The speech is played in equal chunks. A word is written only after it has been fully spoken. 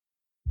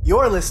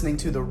You're listening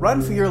to the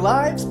Run for Your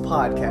Lives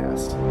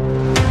podcast.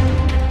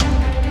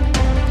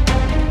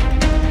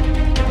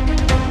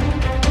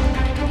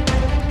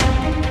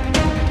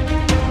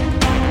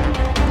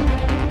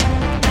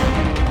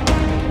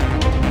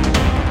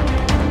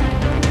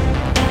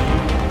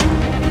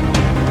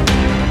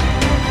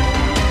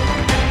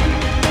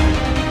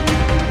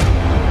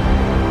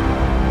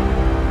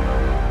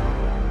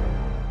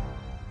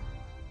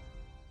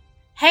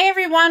 Hey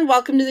everyone,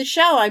 welcome to the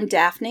show. I'm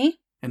Daphne.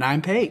 And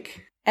I'm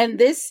Paik. And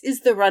this is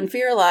the Run for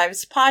Your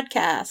Lives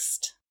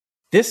podcast.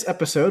 This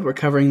episode, we're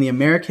covering the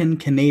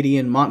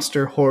American-Canadian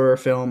monster horror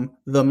film,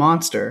 The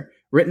Monster,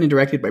 written and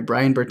directed by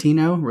Brian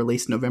Bertino,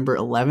 released November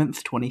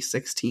 11th,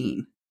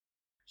 2016.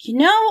 You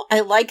know,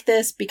 I like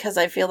this because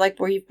I feel like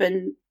we've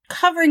been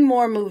covering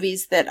more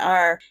movies that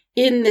are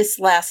in this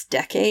last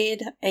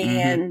decade,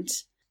 and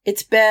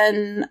it's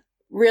been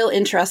real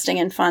interesting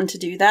and fun to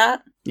do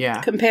that.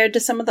 Yeah. Compared to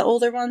some of the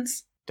older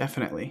ones.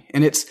 Definitely.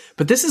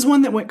 But this is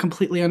one that went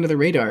completely under the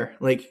radar.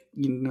 Like,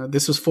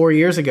 this was 4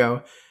 years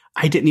ago.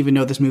 I didn't even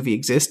know this movie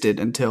existed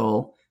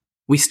until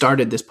we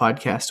started this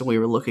podcast and we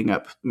were looking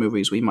up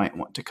movies we might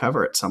want to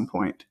cover at some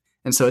point.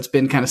 And so it's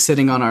been kind of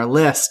sitting on our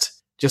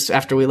list just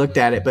after we looked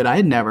at it, but I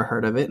had never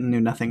heard of it and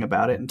knew nothing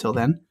about it until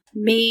then.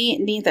 Me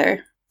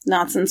neither.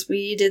 Not since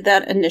we did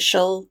that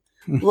initial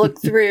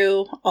look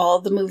through all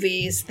the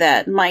movies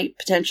that might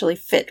potentially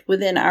fit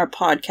within our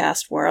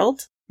podcast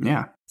world.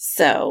 Yeah.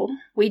 So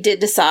we did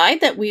decide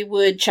that we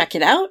would check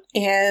it out,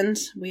 and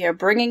we are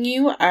bringing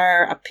you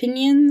our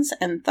opinions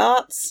and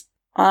thoughts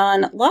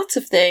on lots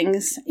of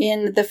things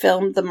in the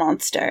film The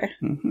Monster.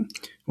 Mm-hmm.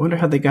 I wonder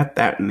how they got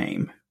that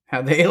name.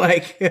 How they,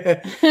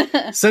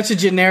 such a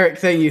generic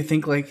thing. You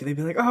think, they'd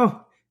be like,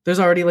 oh, there's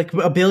already,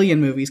 a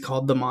billion movies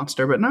called The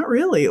Monster, but not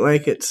really.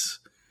 It's...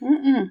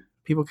 Mm-mm.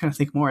 People kind of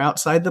think more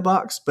outside the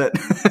box, but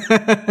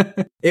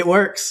it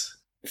works.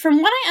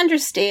 From what I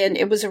understand,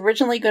 it was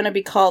originally going to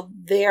be called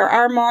There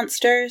Are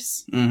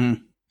Monsters.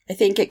 Mm-hmm. I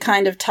think it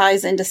kind of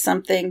ties into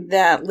something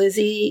that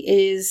Lizzie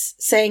is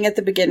saying at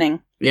the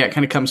beginning. Yeah, it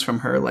kind of comes from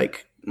her,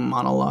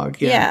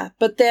 monologue. Yeah,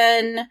 but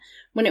then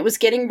when it was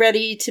getting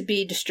ready to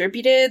be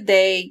distributed,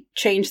 they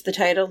changed the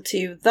title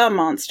to The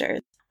Monster.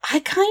 I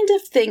kind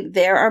of think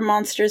There Are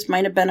Monsters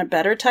might have been a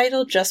better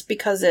title just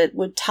because it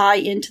would tie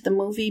into the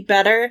movie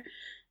better.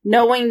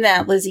 Knowing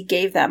that Lizzie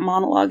gave that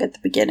monologue at the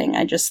beginning,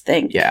 I just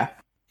think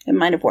it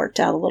might have worked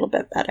out a little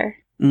bit better.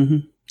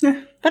 Mm-hmm.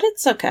 Yeah. But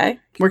it's okay.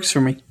 Works for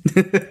me.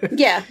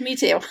 Yeah, me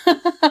too.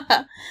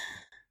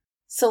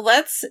 So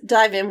let's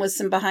dive in with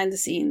some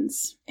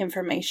behind-the-scenes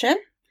information.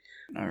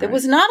 All right. There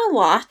was not a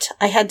lot.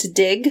 I had to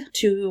dig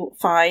to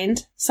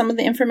find some of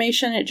the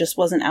information. It just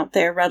wasn't out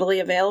there readily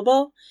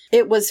available.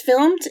 It was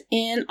filmed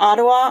in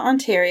Ottawa,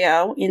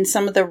 Ontario, in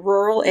some of the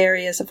rural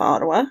areas of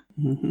Ottawa.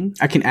 Mm-hmm.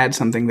 I can add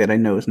something that I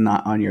know is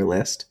not on your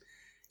list,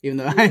 even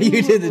though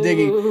you did the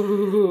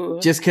digging.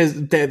 Just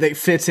because that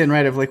fits in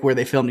right of where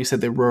they filmed. You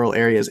said the rural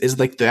areas is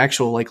the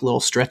actual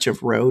little stretch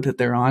of road that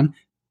they're on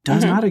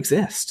does not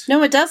exist.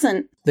 No, it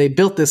doesn't. They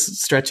built this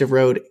stretch of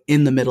road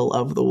in the middle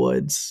of the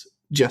woods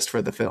just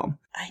for the film.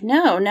 I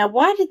know. Now,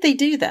 why did they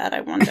do that, I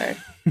wonder?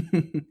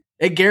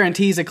 It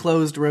guarantees a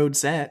closed road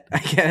set, I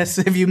guess,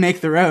 if you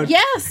make the road.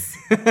 Yes.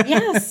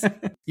 Yes.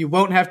 You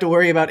won't have to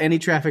worry about any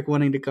traffic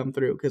wanting to come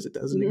through because it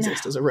doesn't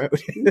exist as a road.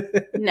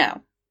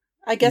 No.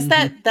 I guess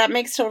that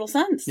makes total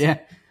sense. Yeah.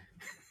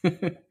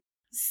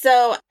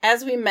 So,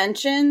 as we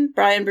mentioned,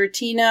 Brian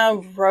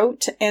Bertino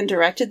wrote and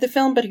directed the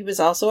film, but he was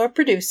also a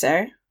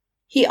producer.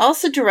 He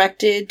also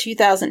directed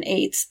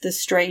 2008's The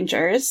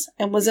Strangers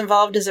and was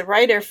involved as a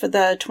writer for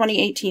the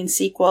 2018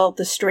 sequel,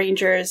 The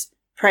Strangers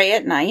Pray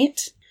at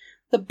Night.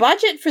 The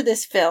budget for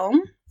this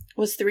film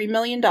was $3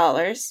 million,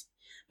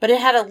 but it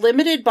had a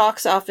limited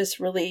box office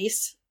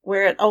release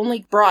where it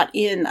only brought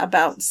in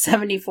about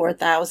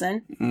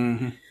 $74,000.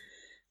 Mm-hmm.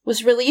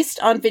 Was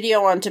released on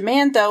video on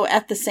demand, though,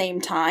 at the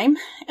same time,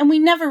 and we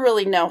never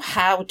really know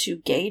how to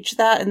gauge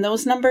that, and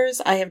those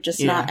numbers I have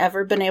just not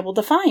ever been able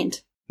to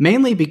find.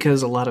 Mainly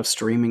because a lot of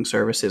streaming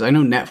services, I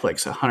know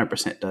Netflix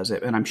 100% does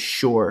it, and I'm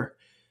sure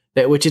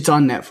that, which it's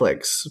on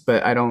Netflix,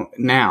 but I don't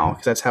now,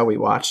 because that's how we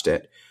watched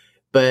it.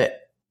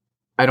 But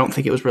I don't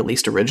think it was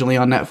released originally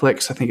on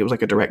Netflix. I think it was a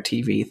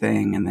DirecTV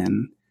thing, and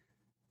then,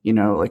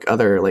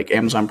 other,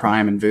 Amazon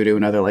Prime and Vudu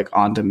and other,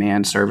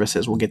 on-demand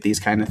services will get these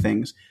kind of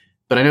things.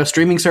 But I know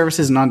streaming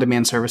services and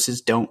on-demand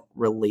services don't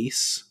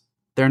release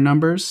their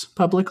numbers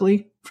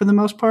publicly for the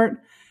most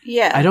part.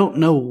 Yeah. I don't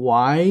know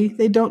why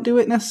they don't do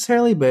it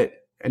necessarily, but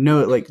I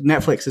know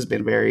Netflix has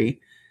been very,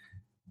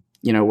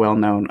 well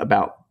known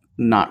about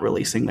not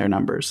releasing their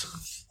numbers.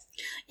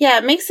 Yeah,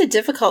 it makes it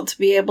difficult to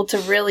be able to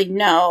really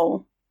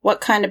know what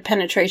kind of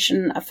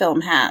penetration a film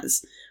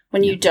has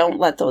when you don't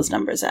let those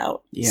numbers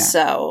out. Yeah.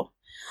 So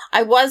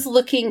I was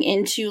looking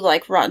into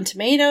Rotten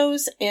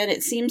Tomatoes, and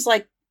it seems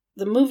like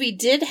the movie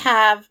did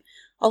have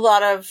a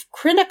lot of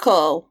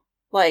critical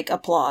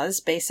applause,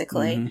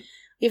 basically.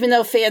 even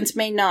though fans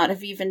may not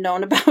have even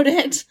known about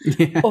it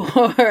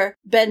or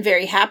been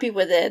very happy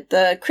with it,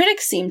 the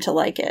critics seem to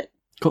like it.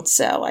 Cool.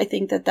 So I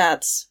think that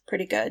that's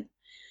pretty good.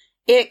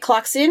 It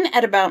clocks in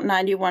at about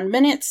 91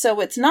 minutes, so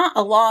it's not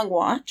a long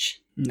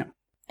watch. No.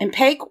 And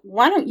Peg,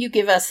 why don't you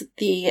give us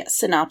the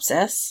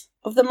synopsis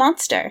of the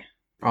monster?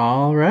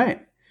 All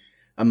right.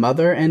 A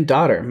mother and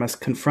daughter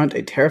must confront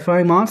a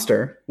terrifying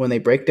monster when they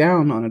break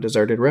down on a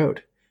deserted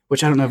road.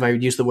 Which I don't know if I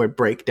would use the word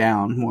break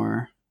down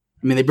more.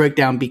 I mean, they break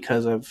down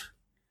because of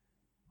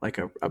like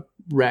a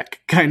wreck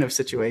kind of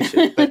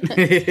situation. But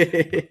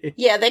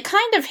yeah, they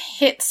kind of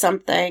hit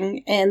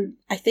something, and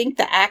I think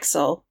the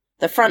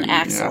front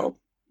axle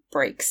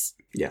breaks.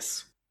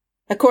 Yes.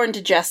 According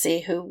to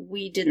Jesse, who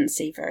we didn't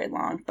see very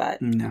long,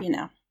 but, you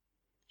know.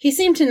 He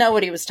seemed to know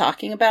what he was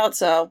talking about,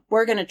 so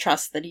we're going to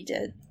trust that he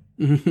did.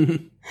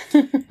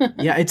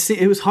 Yeah,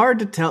 it was hard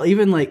to tell.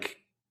 Even, like,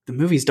 the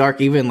movie's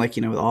dark, even, like,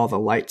 you know, with all the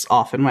lights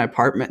off in my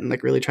apartment and,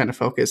 like, really trying to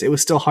focus. It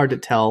was still hard to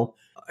tell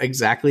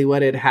exactly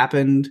what had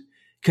happened.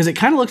 Because it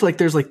kind of looked like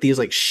there's, like, these,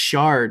 like,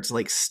 shards,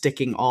 like,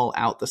 sticking all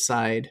out the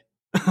side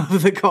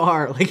of the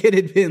car. Like, it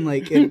had been,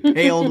 like,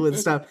 impaled with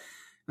stuff.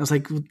 I was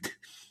like,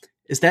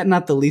 is that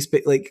not the least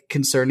bit, like,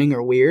 concerning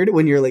or weird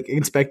when you're, like,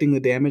 inspecting the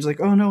damage? Like,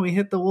 oh, no, we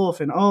hit the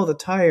wolf, and, oh, the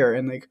tire.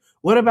 And, like,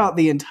 what about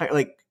the entire,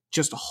 like,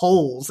 just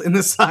holes in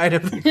the side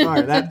of the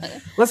car?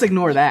 Let's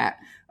ignore that.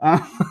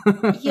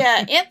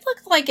 Yeah, it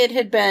looked like it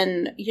had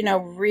been, you know,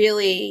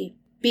 really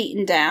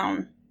beaten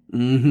down.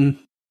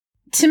 Mm-hmm.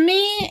 To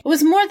me, it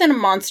was more than a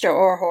monster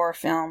or a horror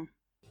film.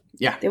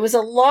 Yeah. There was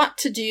a lot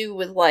to do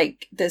with,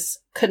 like, this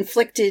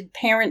conflicted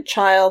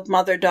parent-child,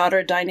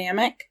 mother-daughter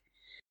dynamic.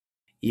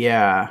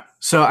 Yeah.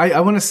 So I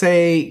want to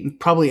say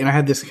probably, and I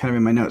had this kind of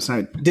in my notes,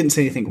 and I didn't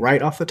say anything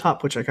right off the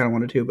top, which I kind of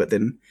wanted to, but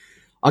then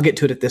I'll get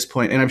to it at this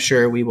point, and I'm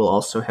sure we will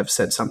also have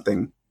said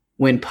something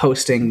when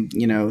posting,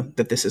 you know,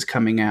 that this is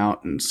coming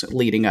out and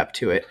leading up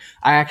to it.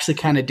 I actually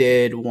kind of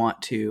did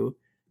want to,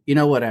 you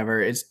know, whatever.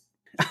 It's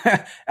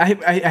I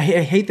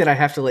hate that I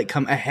have to like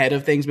come ahead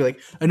of things, be like,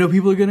 I know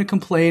people are going to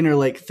complain or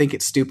like think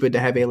it's stupid to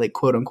have a like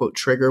quote unquote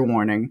trigger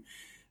warning,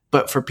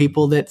 but for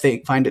people that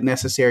find it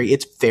necessary,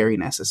 it's very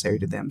necessary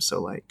to them.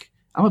 So like,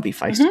 I'm gonna be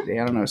feisty today.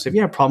 I don't know. So if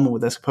you have a problem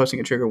with us posting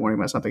a trigger warning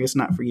about something, it's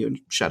not for you,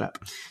 and shut up.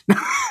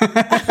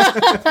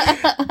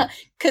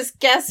 Because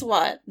guess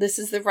what? This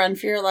is the Run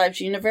for Your Lives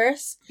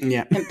universe.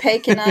 Yeah. And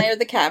Paik and I are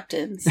the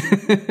captains.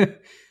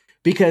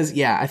 Because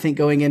yeah, I think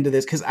going into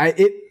this, because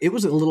it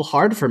was a little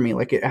hard for me.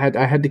 Like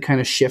I had to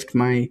kind of shift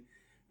my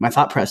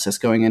thought process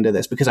going into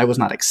this because I was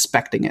not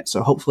expecting it.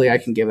 So hopefully I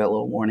can give that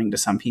little warning to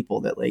some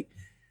people that like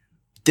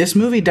this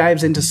movie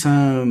dives into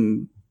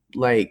some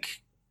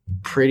like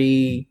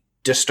pretty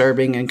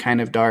disturbing and kind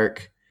of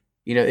dark.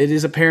 You know, it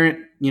is a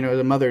parent, you know,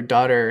 the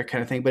mother-daughter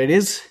kind of thing, but it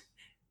is,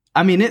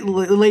 I mean, it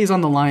lays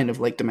on the line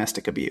of like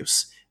domestic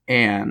abuse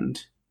and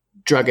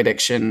drug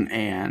addiction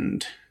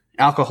and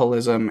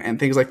alcoholism and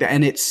things like that.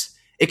 And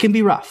it can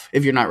be rough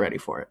if you're not ready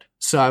for it.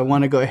 So I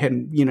want to go ahead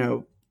and, you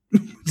know,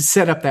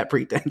 set up that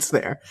pretense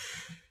there.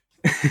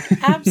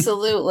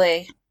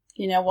 Absolutely.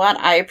 You know what?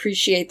 I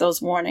appreciate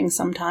those warnings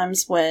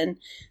sometimes when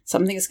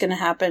something's going to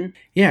happen.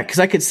 Yeah, because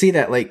I could see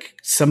that like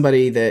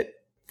somebody that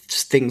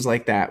things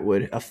like that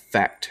would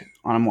affect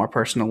on a more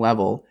personal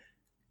level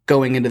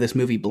going into this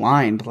movie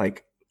blind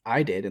like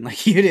I did and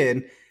like you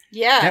did.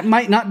 Yeah. That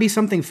might not be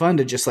something fun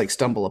to just like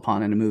stumble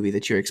upon in a movie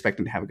that you're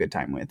expecting to have a good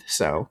time with.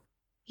 So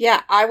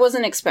yeah, I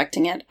wasn't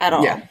expecting it at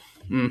all. Yeah.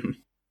 Mm-hmm.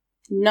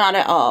 Not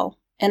at all.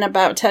 And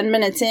about 10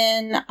 minutes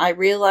in, I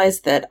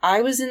realized that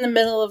I was in the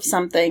middle of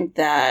something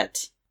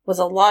that was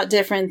a lot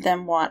different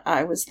than what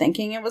I was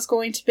thinking it was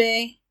going to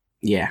be.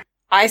 Yeah.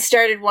 I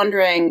started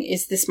wondering,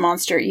 is this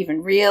monster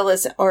even real?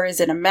 Or is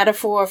it a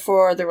metaphor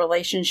for the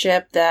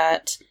relationship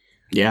that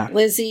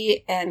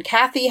Lizzie and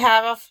Kathy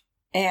have?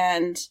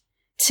 And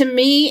to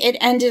me, it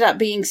ended up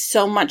being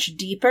so much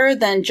deeper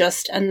than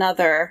just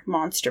another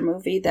monster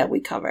movie that we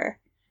cover.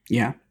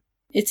 Yeah.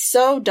 It's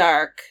so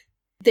dark.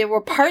 There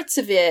were parts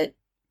of it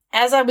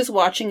as I was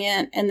watching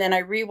it, and then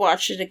I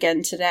rewatched it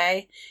again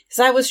today, because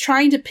I was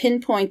trying to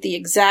pinpoint the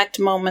exact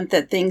moment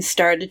that things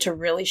started to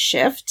really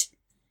shift.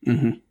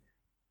 Mm-hmm.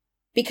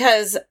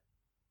 Because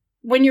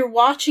when you're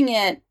watching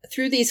it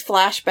through these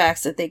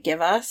flashbacks that they give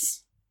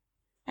us,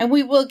 and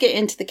we will get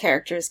into the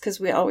characters because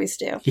we always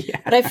do. Yeah.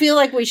 But I feel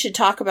like we should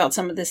talk about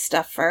some of this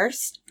stuff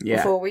first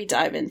before we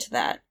dive into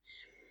that.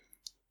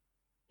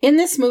 In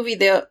this movie,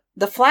 the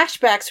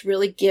flashbacks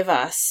really give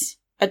us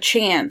a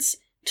chance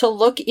to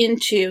look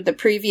into the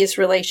previous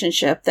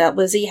relationship that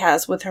Lizzie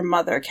has with her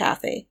mother,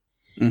 Kathy.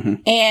 Mm-hmm.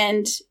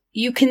 And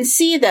you can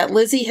see that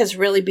Lizzie has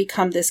really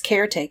become this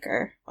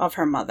caretaker of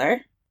her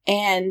mother.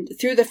 And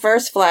through the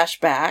first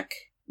flashback,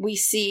 we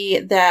see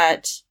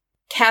that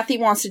Kathy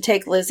wants to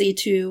take Lizzie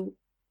to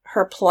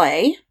her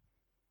play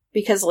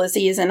because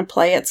Lizzie is in a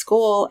play at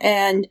school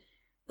and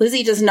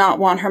Lizzie does not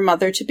want her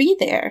mother to be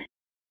there.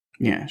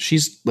 Yeah,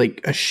 she's like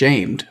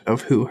ashamed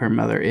of who her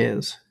mother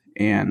is.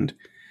 And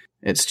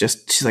it's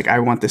just, she's like, I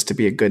want this to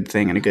be a good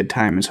thing and a good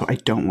time. And so I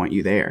don't want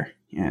you there.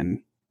 And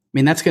I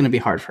mean, that's going to be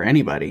hard for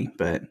anybody,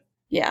 but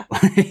yeah,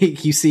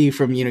 like you see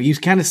from, you know, you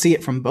kind of see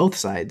it from both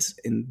sides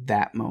in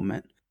that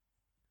moment.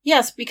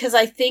 Yes, because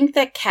I think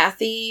that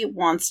Kathy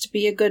wants to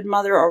be a good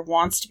mother or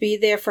wants to be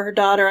there for her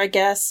daughter, I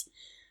guess.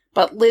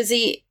 But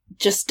Lizzie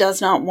just does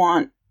not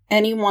want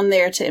anyone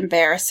there to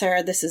embarrass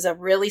her. This is a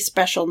really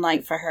special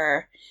night for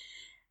her.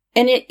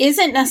 And it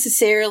isn't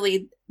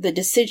necessarily the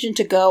decision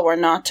to go or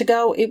not to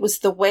go. It was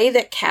the way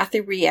that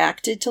Kathy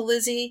reacted to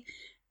Lizzie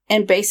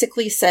and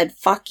basically said,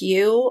 fuck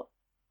you.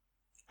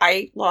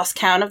 I lost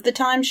count of the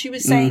time she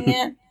was saying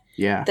it.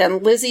 Yeah.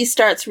 Then Lizzie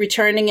starts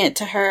returning it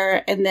to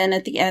her, and then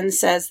at the end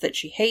says that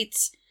she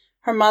hates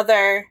her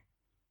mother.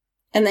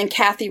 And then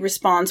Kathy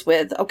responds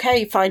with,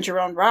 okay, find your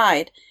own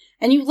ride.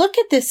 And you look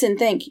at this and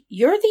think,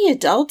 you're the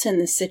adult in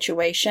this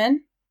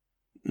situation.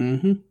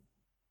 Mm-hmm.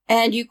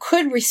 And you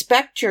could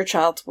respect your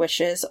child's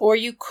wishes, or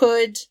you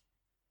could,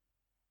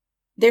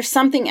 there's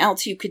something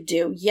else you could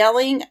do.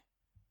 Yelling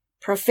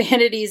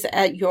profanities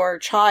at your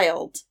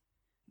child.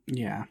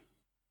 Yeah.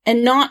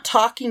 And not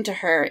talking to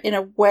her in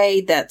a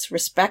way that's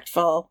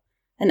respectful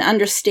and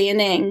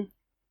understanding.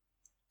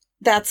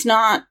 It's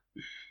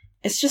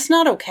just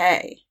not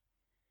okay.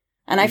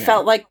 And I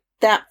felt like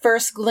that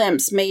first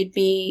glimpse made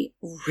me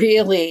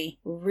really,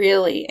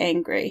 really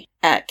angry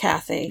at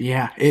Kathy.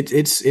 Yeah,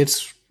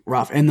 it's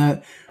rough. And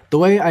the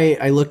way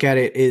I look at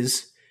it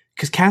is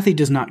because Kathy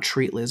does not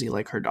treat Lizzie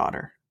like her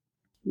daughter.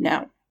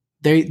 No.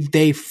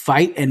 They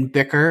fight and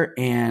bicker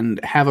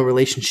and have a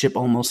relationship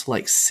almost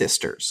like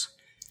sisters.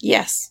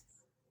 Yes.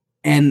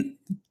 And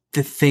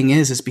the thing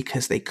is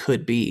because they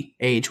could be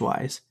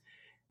age-wise.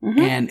 Mm-hmm.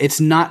 And it's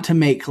not to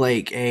make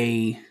like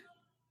a,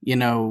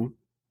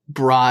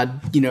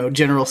 broad,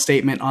 general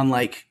statement on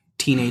like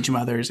teenage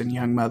mothers and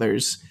young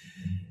mothers,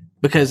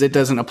 because it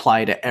doesn't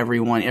apply to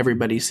everyone.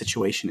 Everybody's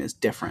situation is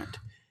different.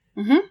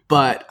 Mm-hmm.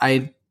 But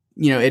it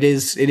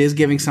is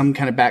giving some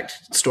kind of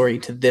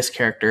backstory to this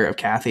character of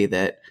Kathy,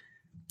 that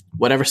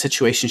whatever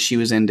situation she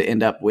was in to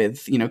end up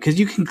with, because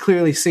you can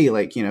clearly see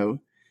like,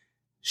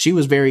 she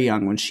was very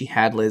young when she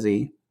had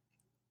Lizzie.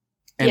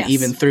 And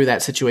even through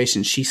that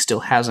situation, she still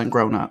hasn't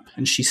grown up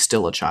and she's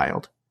still a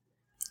child.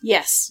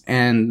 Yes.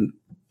 And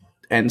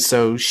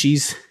so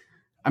she's,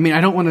 I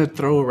don't want to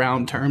throw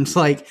around terms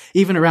like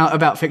even around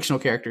about fictional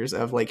characters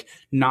of like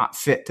not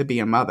fit to be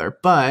a mother,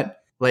 but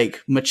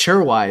like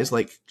mature wise,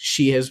 like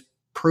she has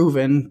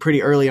proven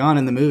pretty early on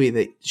in the movie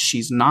that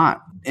she's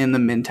not in the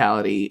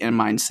mentality and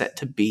mindset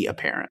to be a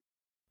parent.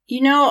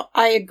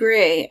 I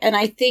agree. And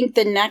I think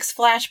the next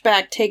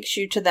flashback takes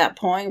you to that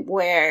point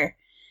where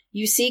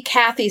you see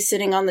Kathy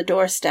sitting on the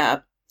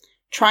doorstep,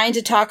 trying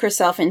to talk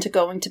herself into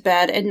going to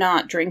bed and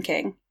not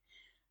drinking.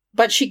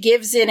 But she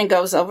gives in and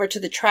goes over to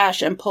the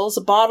trash and pulls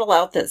a bottle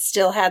out that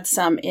still had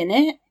some in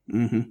it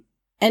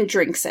and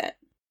drinks it.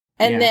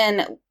 And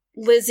then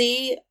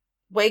Lizzie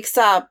wakes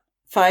up,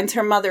 finds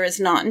her mother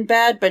is not in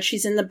bed, but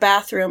she's in the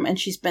bathroom and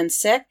she's been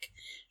sick.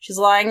 She's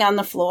lying on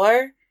the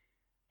floor.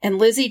 And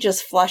Lizzie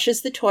just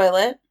flushes the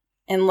toilet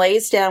and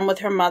lays down with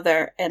her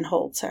mother and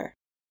holds her.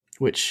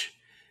 Which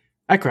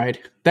I cried.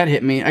 That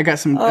hit me. I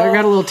got a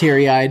little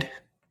teary-eyed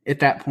at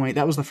that point.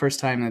 That was the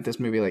first time that this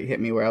movie like hit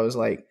me, where I was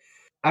like,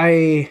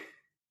 I'm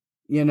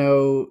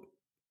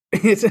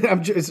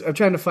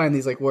trying to find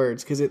these like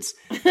words, because it's,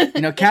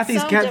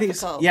 Kathy's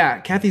difficult.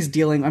 Kathy's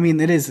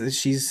dealing. It is.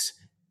 She's,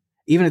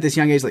 even at this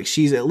young age, like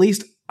she's at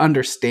least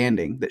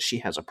understanding that she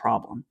has a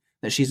problem,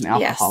 that she's an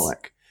alcoholic.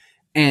 Yes.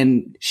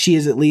 And she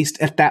is, at least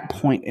at that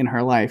point in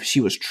her life, she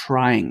was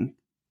trying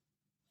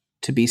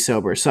to be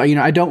sober. So,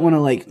 I don't want to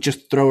like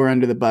just throw her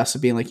under the bus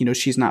of being like,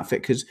 she's not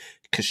fit because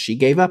she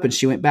gave up and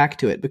she went back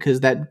to it, because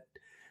that,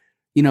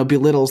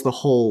 belittles the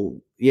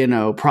whole,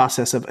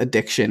 process of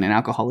addiction and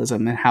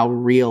alcoholism and how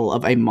real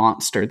of a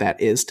monster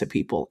that is to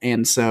people.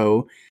 And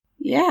so,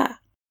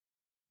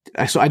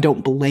 so I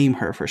don't blame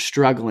her for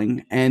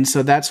struggling. And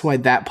so that's why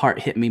that part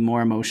hit me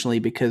more emotionally,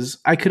 because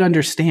I could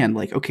understand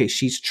like, okay,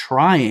 she's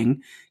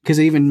trying, because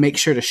they even make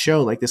sure to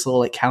show like this little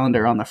like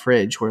calendar on the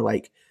fridge where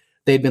like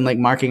they'd been like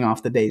marking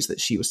off the days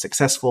that she was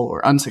successful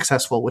or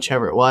unsuccessful,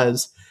 whichever it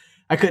was.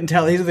 I couldn't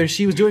tell either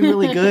she was doing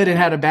really good and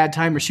had a bad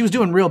time, or she was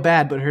doing real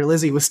bad, but her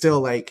Lizzie was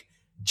still like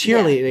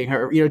cheerleading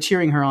her,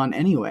 cheering her on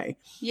anyway.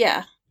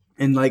 Yeah.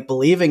 And like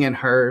believing in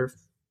her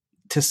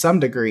to some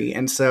degree.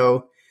 And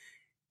so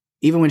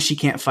even when she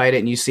can't fight it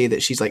and you see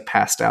that she's like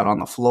passed out on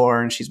the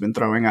floor and she's been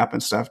throwing up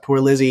and stuff, poor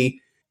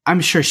Lizzie, I'm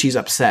sure she's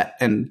upset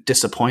and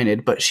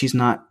disappointed, but she's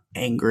not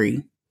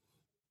angry.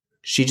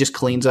 She just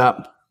cleans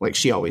up like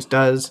she always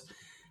does.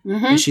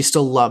 Mm-hmm. And she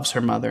still loves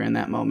her mother in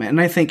that moment.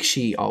 And I think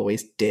she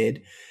always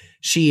did.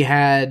 She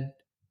had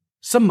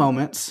some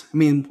moments,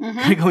 kind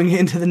of going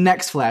into the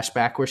next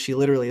flashback where she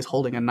literally is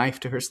holding a knife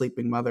to her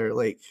sleeping mother,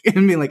 like,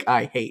 and being like,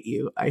 I hate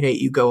you,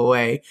 go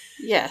away.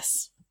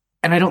 Yes.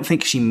 And I don't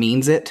think she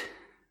means it.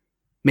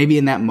 Maybe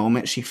in that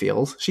moment she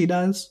feels she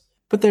does,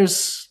 but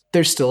there's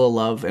still a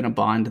love and a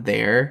bond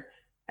there,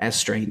 as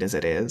strained as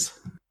it is.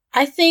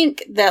 I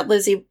think that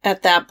Lizzie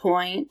at that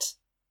point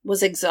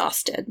was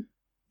exhausted,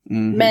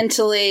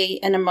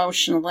 mentally and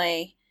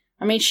emotionally.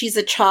 She's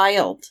a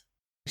child.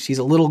 She's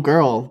a little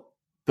girl,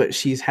 but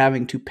she's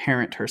having to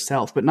parent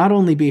herself, but not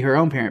only be her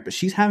own parent, but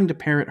she's having to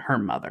parent her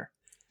mother.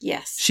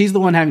 Yes. She's the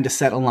one having to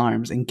set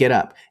alarms and get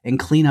up and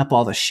clean up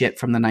all the shit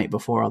from the night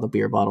before, all the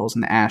beer bottles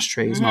and the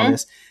ashtrays and all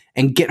this,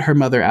 and get her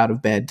mother out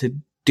of bed to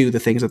do the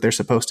things that they're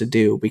supposed to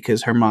do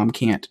because her mom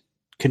can't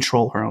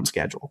control her own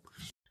schedule.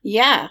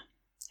 Yeah,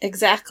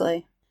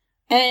 exactly.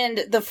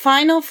 And the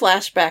final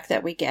flashback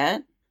that we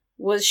get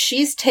was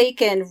she's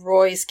taken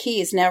Roy's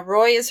keys. Now,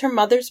 Roy is her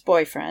mother's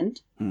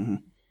boyfriend. Mm-hmm.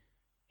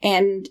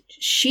 And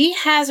she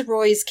has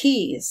Roy's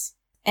keys.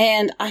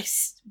 And I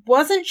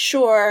wasn't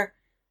sure,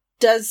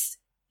 does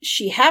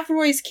she have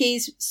Roy's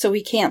keys so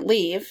he can't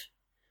leave?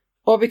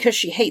 Or because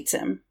she hates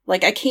him?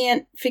 Like, I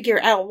can't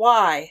figure out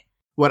why.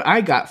 What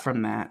I got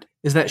from that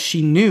is that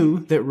she knew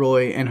that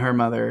Roy and her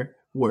mother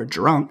were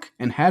drunk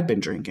and had been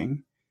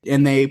drinking.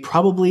 And they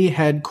probably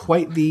had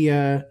quite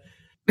the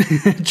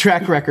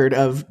track record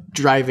of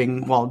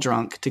driving while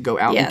drunk to go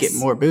out and get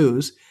more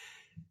booze.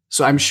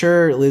 So I'm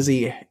sure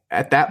Lizzie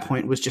at that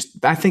point was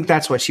just, I think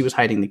that's why she was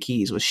hiding the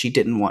keys, was she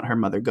didn't want her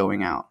mother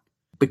going out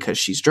because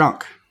she's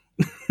drunk.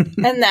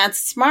 And that's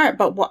smart,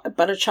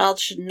 but a child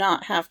should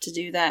not have to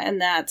do that.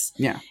 And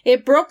yeah.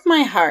 It broke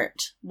my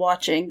heart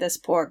watching this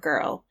poor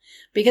girl,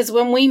 because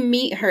when we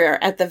meet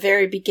her at the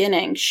very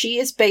beginning, she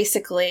is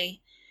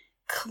basically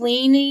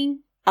cleaning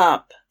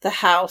up the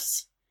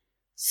house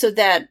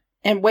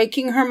and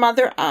waking her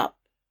mother up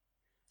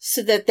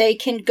so that they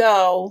can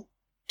go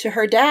to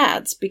her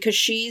dad's,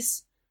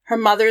 because her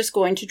mother's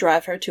going to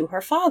drive her to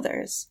her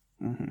father's.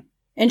 Mm-hmm.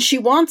 And she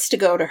wants to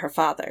go to her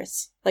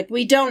father's. Like,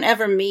 we don't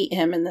ever meet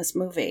him in this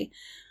movie.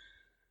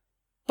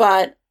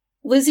 But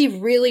Lizzie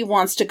really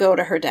wants to go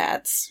to her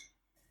dad's.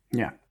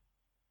 Yeah.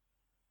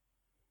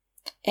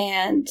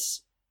 And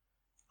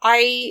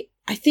I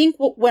think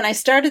when I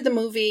started the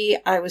movie,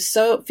 I was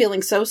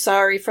feeling so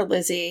sorry for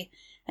Lizzie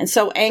and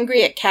so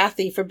angry at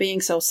Kathy for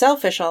being so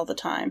selfish all the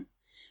time.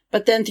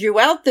 But then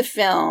throughout the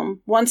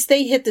film, once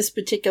they hit this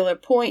particular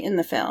point in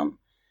the film,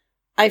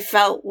 I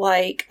felt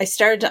like I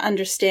started to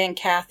understand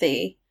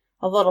Kathy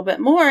a little bit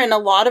more. And a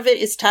lot of it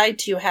is tied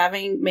to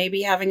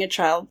maybe having a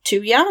child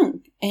too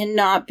young and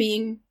not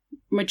being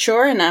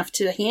mature enough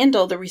to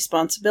handle the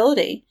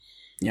responsibility.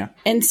 Yeah.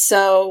 And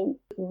so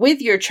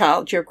with your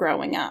child, you're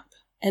growing up.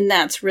 And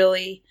that's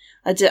really,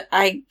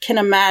 I can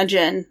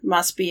imagine,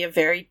 must be a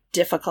very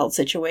difficult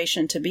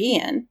situation to be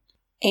in.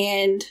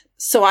 And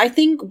so I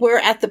think we're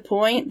at the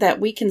point that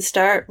we can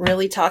start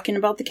really talking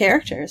about the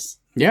characters.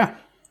 Yeah.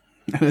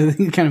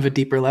 Kind of a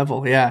deeper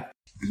level. Yeah.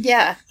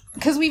 Yeah.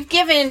 Because we've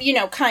given,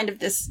 kind of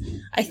this,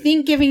 I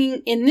think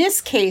giving, in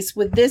this case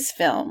with this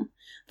film,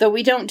 though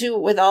we don't do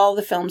it with all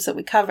the films that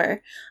we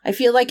cover, I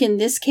feel like in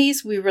this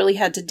case, we really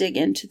had to dig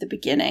into the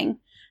beginning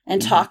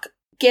and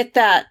get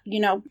that,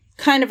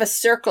 kind of a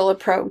circle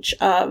approach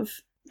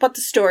of what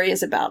the story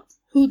is about,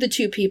 who the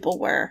two people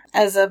were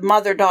as a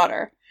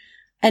mother-daughter.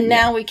 And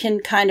now we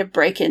can kind of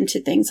break into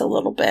things a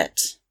little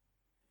bit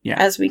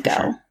as we go.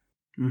 Sure.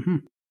 Mm-hmm.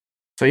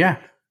 So, yeah.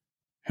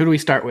 Who do we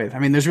start with? I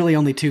mean, there's really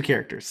only two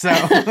characters, so.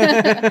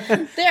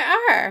 There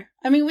are.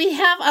 I mean, we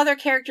have other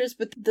characters,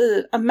 but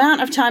the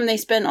amount of time they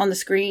spend on the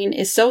screen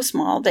is so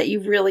small that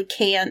you really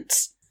can't.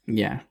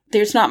 Yeah.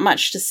 There's not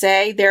much to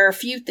say. There are a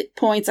few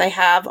points I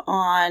have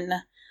on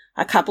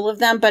a couple of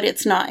them, but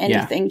it's not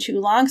anything too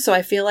long. So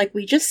I feel like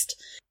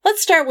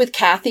let's start with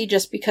Kathy,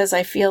 just because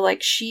I feel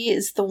like she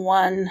is the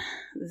one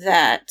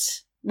that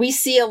we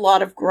see a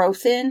lot of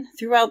growth in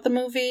throughout the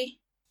movie,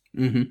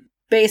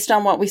 based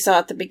on what we saw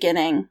at the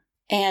beginning.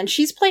 And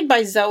she's played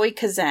by Zoe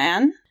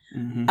Kazan.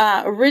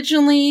 Mm-hmm.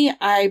 Originally,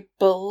 I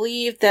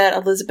believe that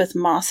Elizabeth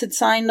Moss had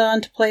signed on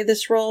to play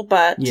this role,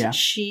 but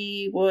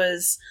she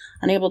was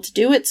unable to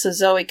do it. So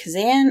Zoe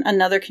Kazan,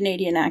 another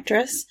Canadian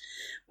actress,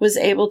 was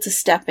able to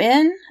step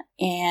in.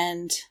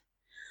 And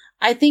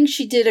I think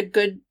she did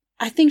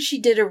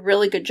a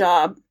really good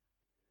job.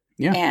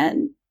 Yeah.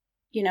 And,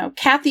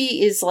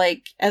 Kathy is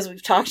like, as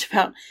we've talked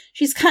about,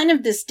 she's kind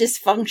of this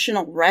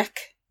dysfunctional wreck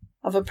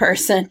of a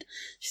person.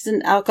 She's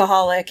an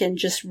alcoholic and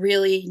just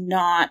really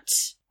not,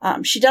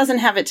 she doesn't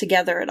have it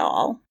together at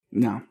all.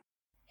 No.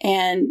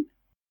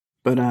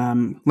 But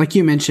like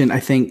you mentioned, I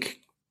think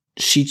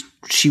she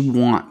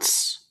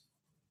wants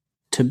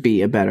to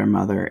be a better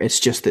mother. It's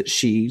just that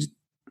she's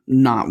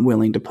not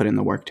willing to put in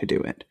the work to do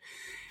it.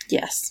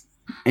 Yes.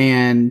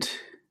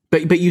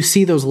 But you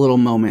see those little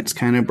moments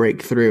kind of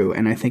break through,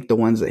 and I think the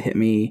ones that hit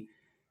me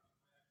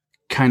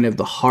kind of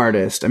the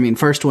hardest. I mean,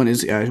 first one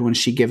is when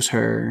she gives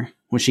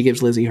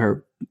Lizzie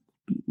her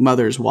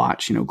mother's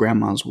watch,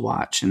 grandma's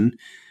watch. And,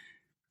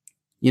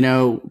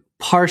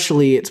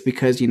 partially it's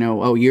because,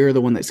 you're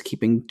the one that's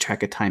keeping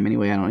track of time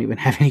anyway. I don't even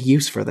have any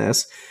use for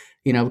this,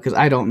 because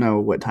I don't know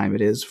what time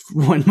it is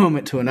from one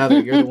moment to another.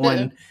 You're the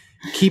one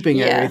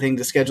keeping everything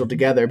scheduled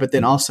together. But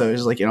then also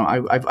it's like,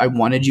 I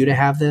wanted you to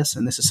have this,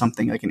 and this is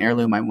something like an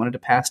heirloom I wanted to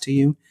pass to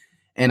you.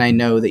 And I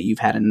know that you've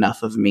had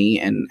enough of me,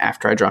 and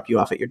after I drop you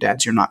off at your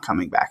dad's, you're not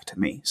coming back to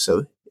me.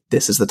 So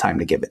this is the time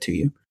to give it to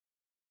you.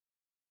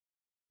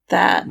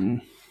 That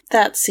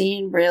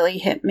scene really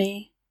hit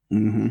me.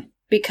 Mm-hmm.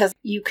 Because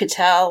you could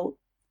tell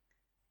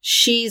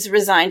she's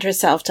resigned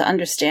herself to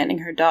understanding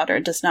her daughter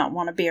does not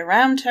want to be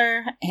around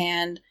her.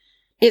 And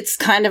it's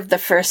kind of the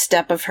first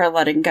step of her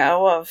letting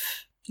go of,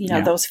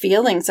 those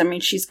feelings. I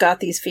mean, she's got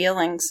these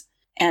feelings,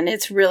 and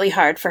it's really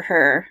hard for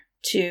her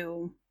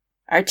to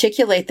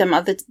articulate them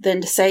other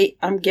than to say,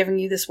 I'm giving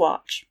you this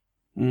watch.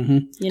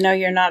 Mm-hmm.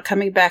 You're not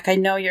coming back. I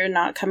know you're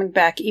not coming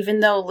back.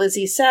 Even though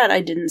Lizzie said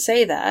I didn't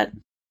say that.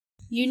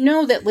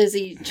 That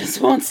Lizzie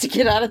just wants to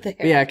get out of there.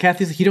 Yeah,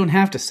 Kathy's like, you don't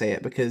have to say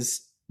it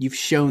because you've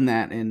shown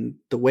that in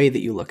the way that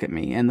you look at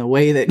me and the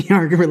way that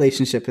our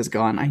relationship has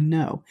gone. I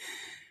know.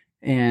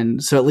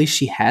 And so at least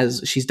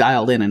she's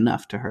dialed in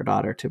enough to her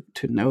daughter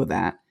to know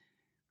that.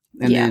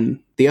 And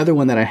then the other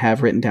one that I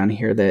have written down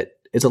here that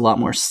is a lot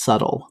more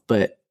subtle,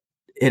 but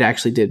it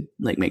actually did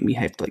like make me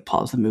have to like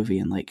pause the movie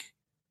and like,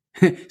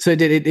 so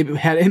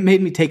it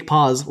made me take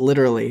pause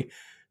literally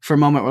for a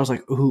moment where I was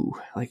like, ooh,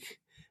 like,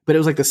 but it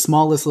was like the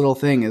smallest little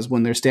thing is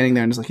when they're standing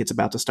there and it's like, it's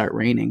about to start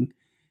raining.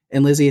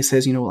 And Lizzie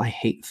says, I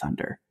hate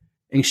thunder.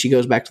 And she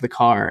goes back to the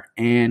car.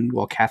 And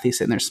while Kathy's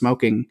sitting there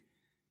smoking,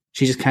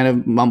 she just kind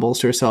of mumbles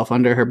to herself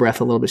under her breath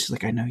a little bit. She's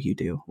like, I know you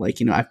do.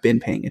 Like, I've been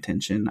paying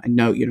attention. I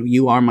know,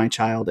 you are my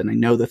child. And I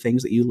know the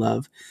things that you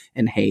love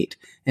and hate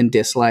and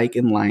dislike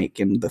and like,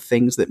 and the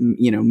things that,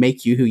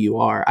 make you who you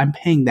are. I'm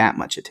paying that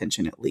much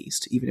attention at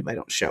least, even if I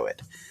don't show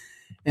it.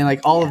 And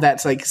like all of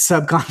that's like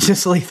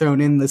subconsciously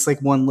thrown in this like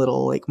one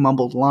little like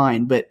mumbled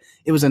line, but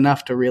it was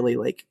enough to really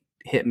like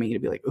hit me to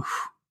be like,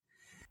 oof.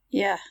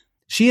 Yeah.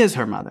 She is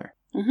her mother.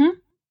 Mm-hmm.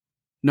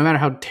 No matter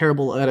how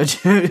terrible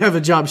of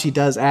a job she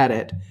does at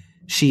it,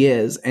 she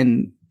is,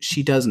 and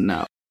she doesn't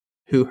know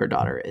who her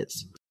daughter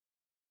is.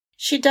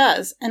 She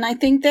does. And I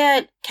think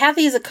that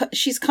Kathy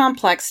she's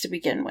complex to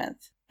begin with.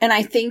 And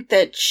I think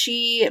that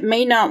she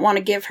may not want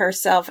to give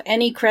herself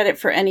any credit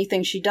for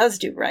anything she does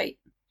do right.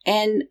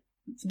 And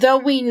though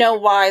we know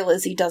why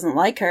Lizzie doesn't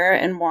like her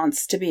and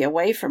wants to be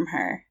away from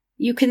her,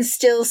 you can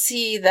still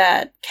see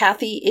that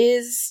Kathy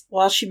is,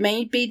 while she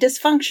may be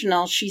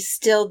dysfunctional, she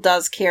still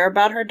does care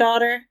about her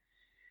daughter.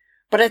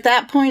 But at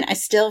that point, I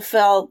still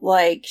felt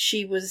like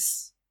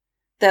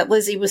that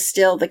Lizzie was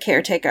still the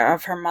caretaker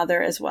of her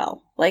mother as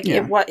well. Like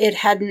it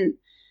hadn't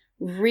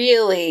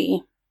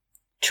really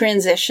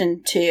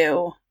transitioned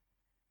to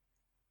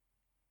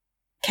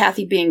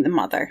Kathy being the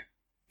mother.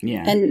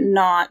 Yeah. And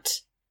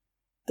not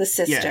the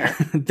sister. Yeah.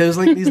 There's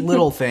like these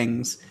little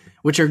things,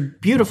 which are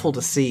beautiful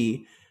to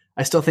see.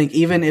 I still think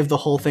even if the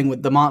whole thing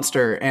with the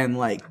monster and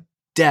like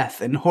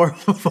death and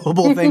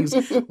horrible things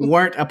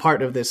weren't a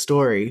part of this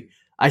story,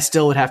 I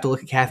still would have to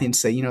look at Kathy and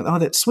say, oh,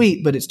 that's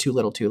sweet, but it's too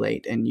little too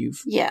late. And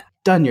you've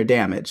done your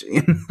damage.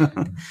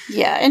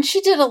 Yeah. And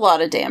she did a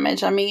lot of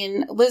damage. I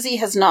mean, Lizzie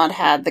has not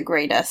had the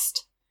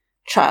greatest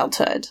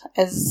childhood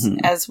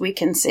as we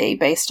can see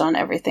based on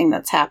everything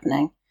that's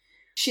happening.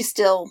 She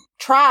still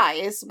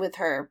tries with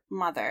her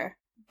mother.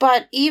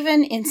 But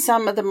even in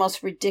some of the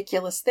most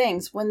ridiculous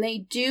things, when they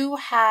do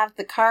have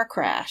the car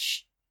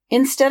crash,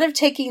 instead of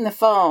taking the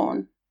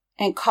phone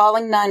and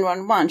calling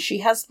 911, she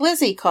has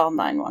Lizzie call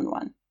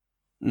 911.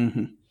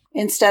 Mm-hmm.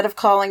 Instead of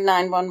calling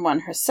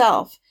 911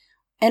 herself.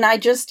 And I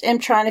just am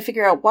trying to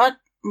figure out what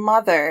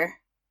mother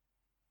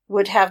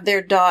would have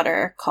their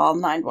daughter call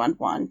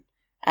 911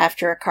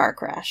 after a car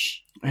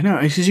crash. I know,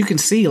 because you can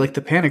see like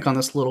the panic on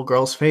this little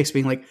girl's face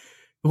being like,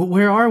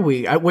 where are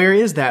we? Where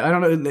is that? I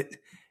don't know.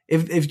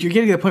 If you're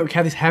getting to the point where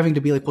Kathy's having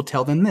to be like, well,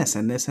 tell them this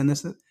and this and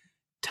this.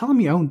 Tell them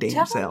your own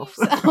damn self.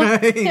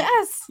 Right?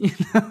 Yes.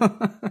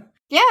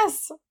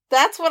 Yes.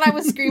 That's what I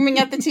was screaming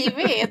at the TV.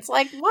 It's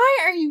like, why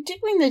are you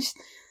doing this?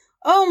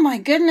 Oh my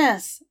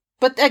goodness.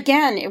 But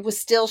again, it was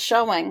still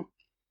showing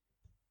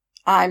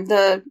I'm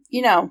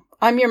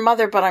your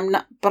mother, but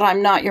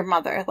I'm not your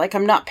mother. Like,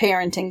 I'm not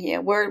parenting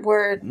you.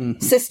 We're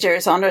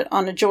sisters on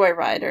a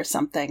joyride or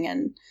something.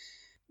 And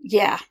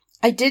yeah,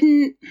 I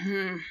didn't.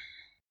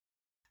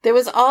 There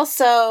was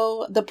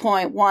also the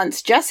point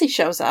once Jesse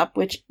shows up,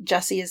 which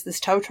Jesse is this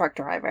tow truck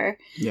driver.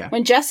 Yeah.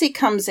 When Jesse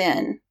comes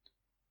in,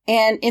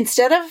 and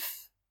instead of,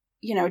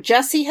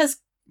 Jesse has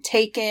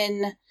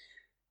taken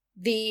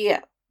the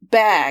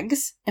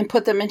bags and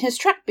put them in his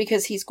truck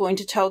because he's going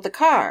to tow the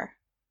car.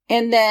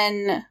 And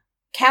then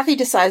Kathy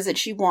decides that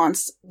she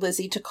wants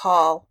Lizzie to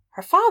call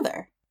her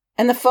father.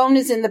 And the phone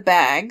is in the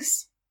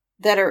bags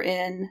that are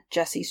in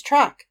Jesse's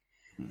truck.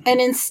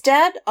 And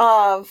instead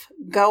of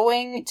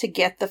going to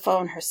get the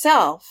phone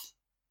herself,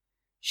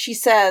 she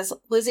says,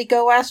 Lizzie,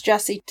 go ask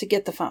Jesse to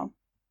get the phone.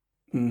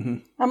 Mm-hmm.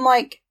 I'm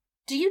like,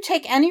 do you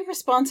take any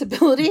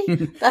responsibility?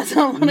 That's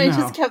not what I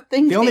just kept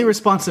thinking. The only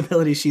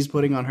responsibility she's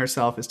putting on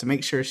herself is to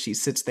make sure she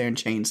sits there and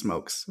chain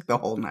smokes the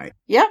whole night.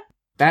 Yep.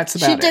 That's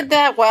about it. She did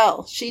that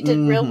well. She did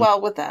real well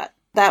with that.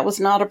 That was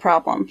not a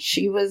problem.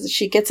 She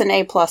gets an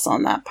A+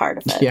 on that part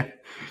of it. Yeah.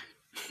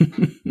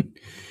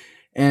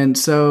 And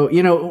so,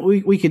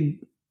 we could,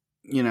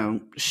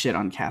 shit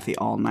on Kathy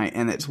all night.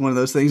 And it's one of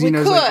those things,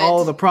 it's like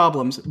all the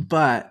problems,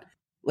 but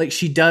like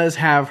she does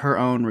have her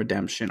own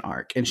redemption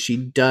arc and she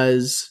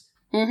does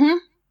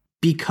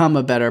become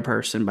a better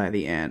person by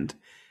the end.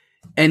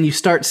 And you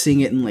start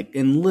seeing it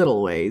in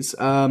little ways.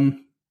 I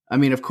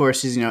mean, of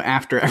course,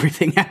 after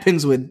everything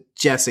happens with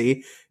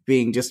Jesse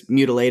being just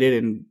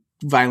mutilated and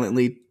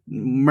violently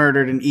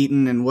murdered and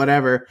eaten and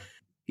whatever,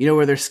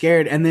 where they're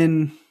scared. And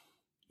then,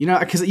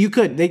 because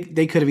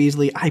they could have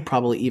easily, I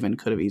probably even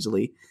could have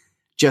easily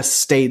just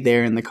stayed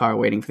there in the car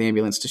waiting for the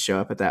ambulance to show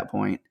up at that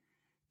point.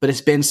 But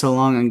it's been so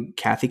long, and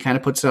Kathy kind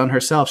of puts it on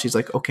herself. She's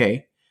like,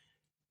 okay,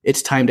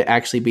 it's time to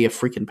actually be a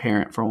freaking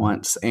parent for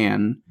once.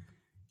 And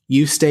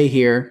you stay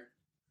here.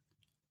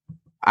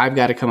 I've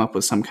got to come up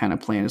with some kind of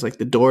plan. It's like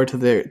the door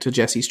to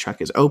Jesse's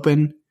truck is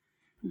open.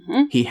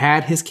 Mm-hmm. He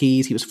had his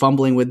keys. He was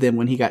fumbling with them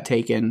when he got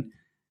taken.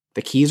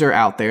 The keys are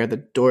out there. The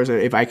doors are,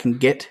 if I can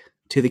get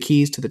to the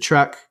keys to the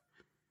truck,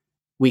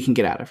 we can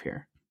get out of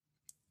here.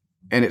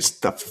 And it's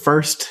the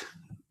first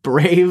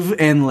brave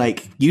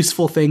and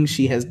useful thing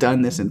she has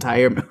done this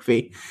entire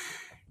movie.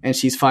 And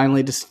she's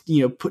finally just,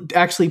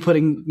 actually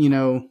putting,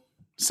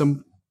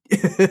 some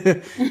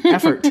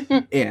effort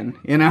in,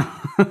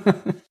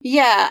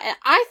 Yeah,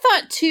 I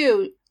thought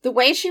too, the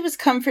way she was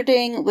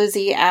comforting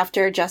Lizzie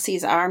after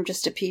Jesse's arm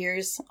just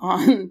appears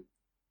on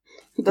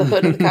the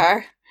hood of the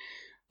car,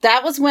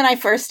 that was when I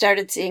first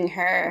started seeing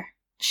her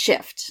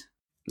shift.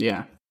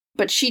 Yeah.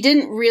 But she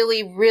didn't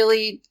really,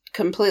 really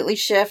completely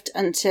shift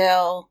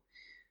until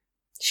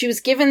she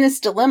was given this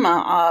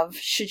dilemma of,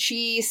 should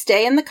she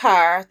stay in the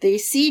car? They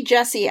see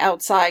Jesse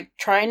outside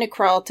trying to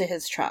crawl to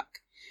his truck.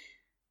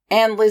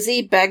 And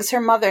Lizzie begs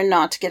her mother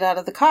not to get out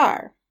of the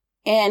car.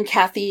 And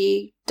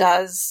Kathy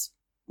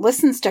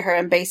listens to her,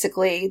 and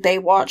basically they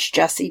watch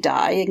Jesse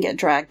die and get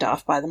dragged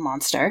off by the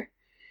monster.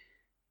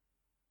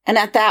 And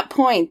at that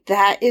point,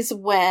 that is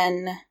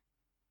when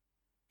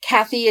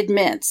Kathy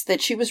admits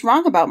that she was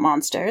wrong about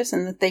monsters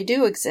and that they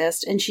do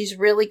exist, and she's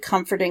really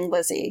comforting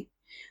Lizzie.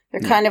 They're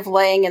kind of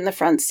laying in the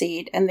front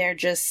seat and they're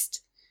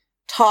just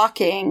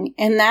talking.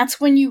 And that's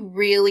when you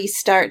really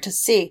start to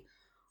see,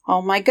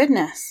 oh my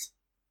goodness.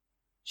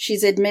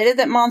 She's admitted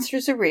that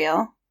monsters are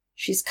real.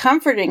 She's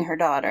comforting her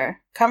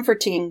daughter.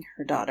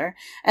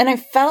 And I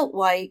felt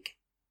like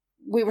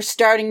we were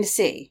starting to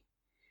see.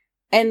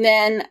 And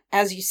then,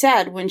 as you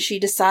said, when she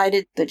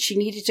decided that she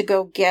needed to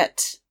go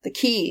get the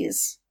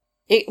keys,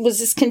 it was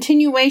this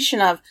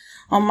continuation of,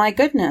 oh my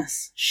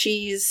goodness,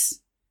 she's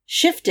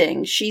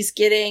shifting, she's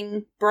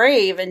getting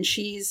brave, and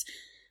she's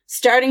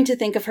starting to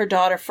think of her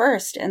daughter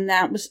first. And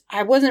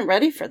I wasn't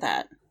ready for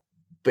that.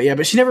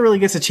 But she never really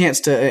gets a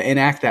chance to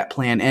enact that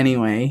plan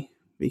anyway,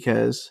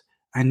 because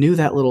I knew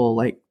that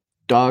little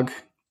dog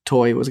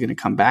toy was going to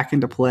come back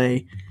into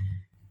play.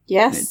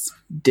 Yes.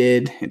 And it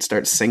did. It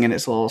starts singing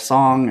its little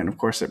song, and of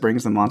course it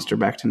brings the monster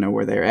back to know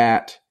where they're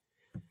at.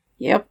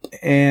 Yep.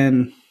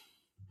 And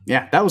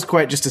yeah, that was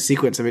quite just a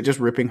sequence of it just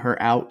ripping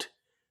her out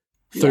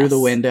through the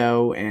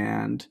window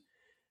and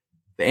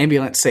the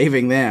ambulance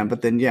saving them.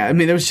 But then,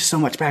 there was just so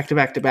much back to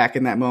back to back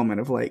in that moment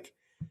of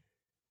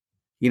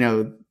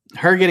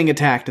her getting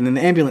attacked and then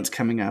the ambulance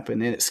coming up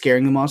and then it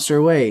scaring the monster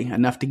away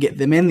enough to get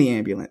them in the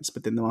ambulance.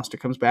 But then the monster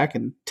comes back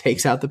and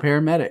takes out the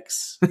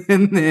paramedics.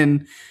 And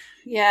then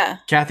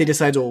Kathy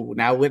decides, well,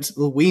 now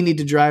we need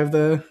to drive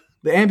the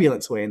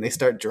ambulance away. And they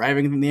start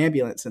driving in the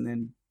ambulance, and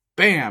then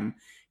bam,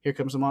 here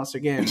comes the monster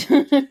again.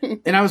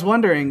 And I was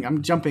wondering,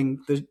 I'm jumping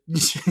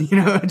just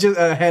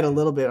ahead a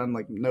little bit on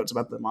notes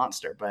about the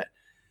monster, but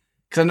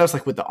because I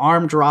noticed with the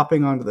arm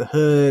dropping onto the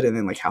hood and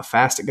then how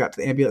fast it got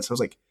to the ambulance, I was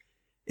like,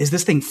 is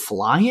this thing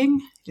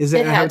flying? Is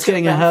that how it's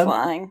getting a hub?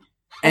 Flying.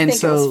 I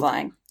think it was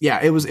flying.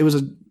 Yeah, it was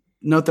a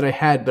note that I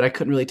had, but I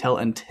couldn't really tell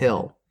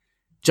until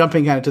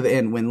jumping kind of to the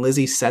end when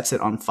Lizzie sets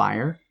it on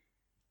fire.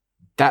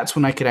 That's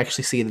when I could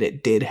actually see that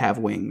it did have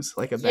wings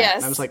like a bat. Yes.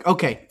 And I was like,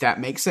 okay, that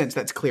makes sense.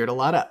 That's cleared a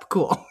lot up.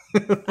 Cool.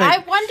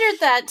 I wondered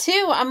that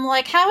too. I'm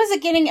like, how is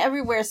it getting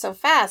everywhere so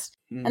fast?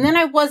 Mm. And then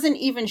I wasn't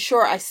even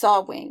sure I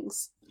saw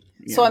wings.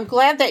 Yeah. So I'm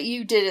glad that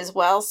you did as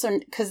well. So,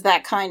 because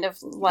that kind of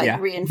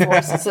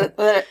reinforces it.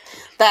 That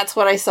that's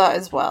what I saw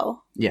as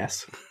well.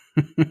 Yes.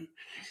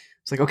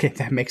 It's like, okay,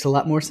 that makes a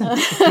lot more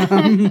sense.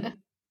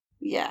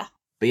 Yeah.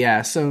 But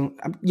yeah, so,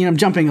 I'm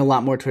jumping a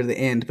lot more toward the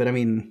end, but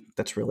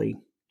that's really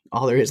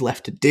all there is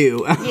left to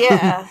do.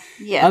 Yeah.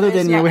 Other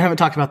than, we haven't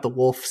talked about the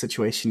wolf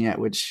situation yet,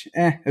 which,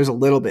 there's a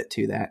little bit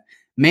to that.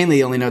 Mainly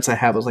the only notes I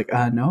have was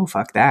no,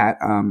 fuck that.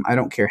 I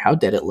don't care how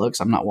dead it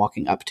looks. I'm not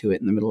walking up to it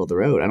in the middle of the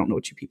road. I don't know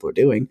what you people are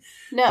doing.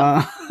 No,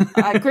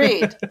 I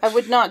agreed. I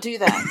would not do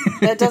that.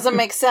 That doesn't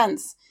make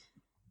sense.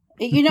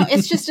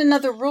 It's just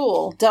another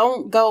rule.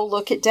 Don't go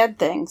look at dead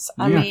things.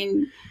 I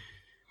mean,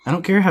 I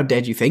don't care how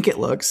dead you think it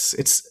looks.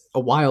 It's a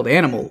wild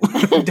animal.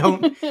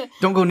 Don't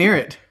go near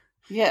it.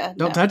 Yeah.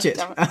 Don't touch it.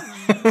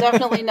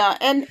 Definitely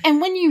not. And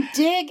when you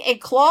dig a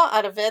claw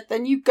out of it,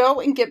 then you go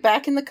and get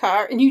back in the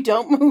car and you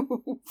don't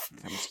move.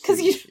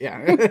 Because you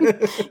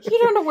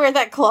don't know where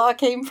that claw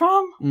came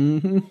from.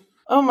 Mm-hmm.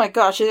 Oh my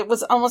gosh. It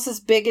was almost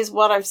as big as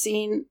what I've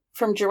seen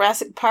from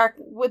Jurassic Park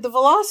with the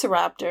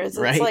velociraptors.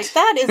 It's like,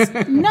 that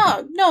is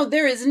no,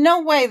 there is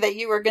no way that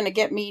you are going to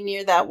get me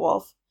near that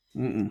wolf.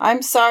 Mm-mm.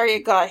 I'm sorry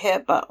it got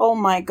hit, but oh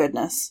my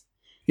goodness.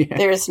 Yeah.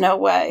 There is no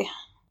way.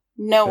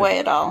 No way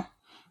at all.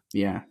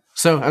 Yeah.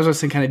 So I was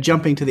just kind of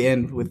jumping to the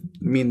end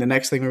the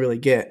next thing we really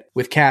get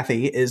with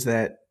Kathy is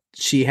that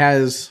she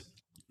has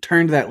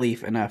turned that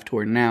leaf enough to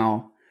where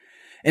now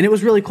And it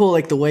was really cool,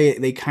 like the way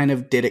they kind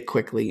of did it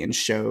quickly and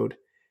showed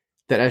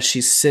that as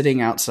she's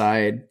sitting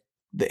outside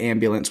the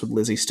ambulance with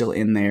Lizzie still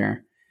in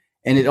there,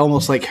 and it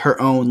almost like her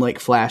own like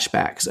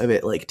flashbacks of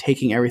it, like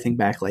taking everything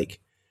back, like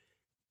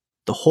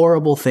the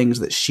horrible things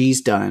that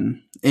she's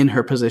done in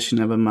her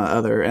position of a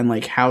mother, and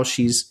like how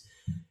she's,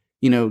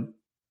 you know,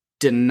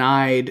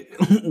 denied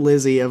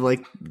Lizzie of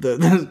like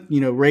the you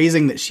know,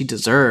 raising that she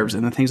deserves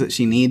and the things that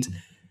she needs.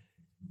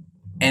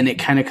 And it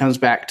kind of comes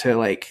back to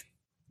like,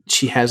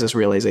 she has this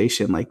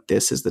realization, like,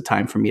 this is the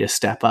time for me to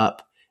step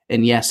up.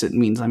 And yes, it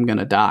means I'm going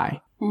to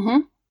die.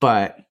 Mm-hmm.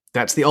 But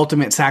that's the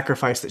ultimate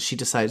sacrifice that she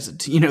decides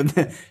to, you know,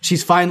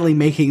 she's finally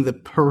making the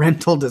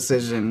parental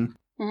decision.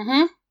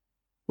 Mm-hmm.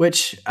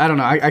 Which, I don't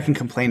know, I can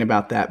complain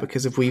about that,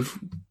 because if we've,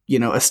 you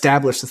know,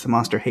 established that the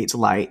monster hates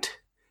light,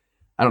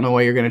 I don't know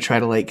why you're going to try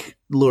to, like,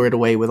 lure it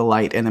away with a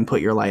light and then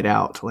put your light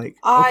out. Like,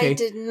 okay. I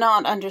did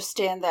not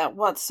understand that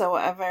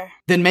whatsoever.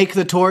 Then make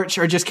the torch,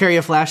 or just carry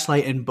a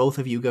flashlight and both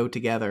of you go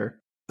together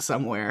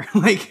somewhere.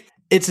 Like,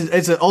 it's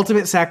an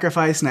ultimate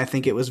sacrifice, and I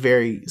think it was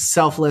very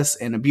selfless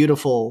and a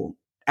beautiful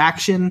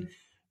action,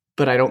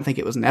 but I don't think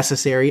it was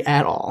necessary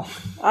at all.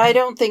 I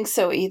don't think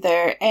so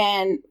either.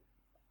 And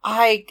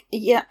I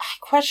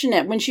question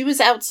it. When she was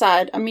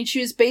outside, I mean, she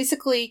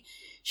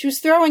was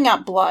throwing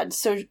up blood,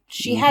 so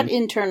she had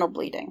internal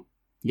bleeding.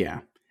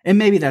 Yeah. And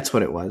maybe that's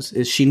what it was,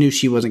 is she knew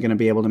she wasn't going to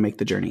be able to make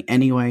the journey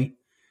anyway.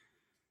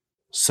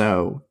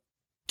 So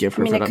give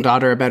her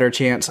daughter a better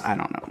chance. I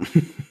don't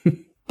know.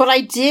 But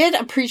I did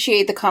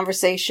appreciate the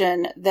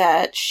conversation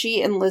that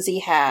she and Lizzie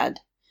had,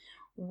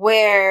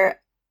 where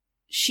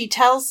she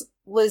tells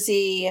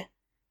Lizzie,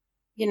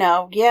 you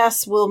know,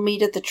 yes, we'll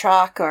meet at the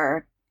truck,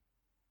 or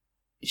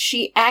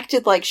she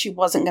acted like she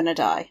wasn't going to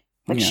die.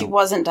 Like, she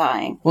wasn't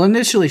dying. Well,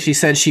 initially she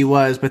said she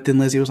was, but then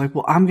Lizzie was like,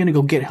 well, I'm going to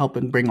go get help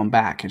and bring them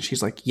back. And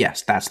she's like,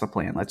 yes, that's the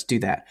plan. Let's do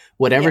that.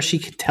 Whatever she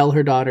could tell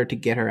her daughter to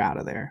get her out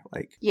of there.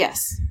 Like,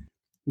 yes.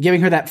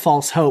 Giving her that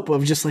false hope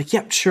of just like,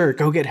 yep, sure,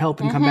 go get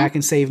help and come back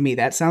and save me.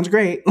 That sounds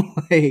great.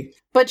 Like,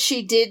 but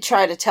she did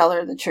try to tell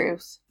her the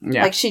truth.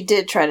 Yeah. Like, she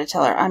did try to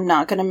tell her, I'm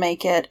not going to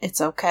make it.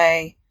 It's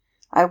okay.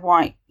 I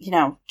want, you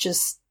know,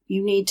 just,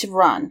 you need to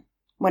run.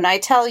 When I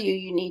tell you,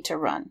 you need to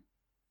run.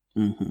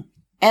 Mm-hmm.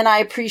 And I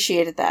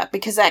appreciated that,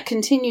 because that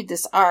continued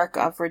this arc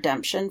of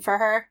redemption for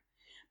her.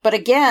 But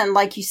again,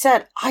 like you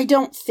said, I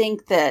don't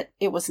think that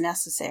it was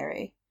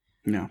necessary.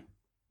 No.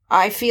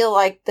 I feel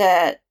like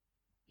that,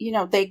 you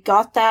know, they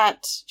got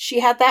that, she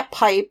had that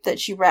pipe that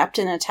she wrapped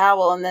in a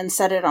towel and then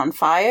set it on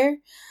fire.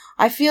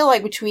 I feel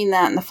like between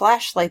that and the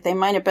flashlight, they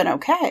might have been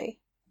okay.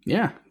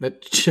 Yeah,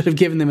 that should have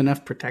given them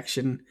enough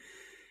protection.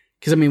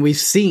 Because, I mean, we've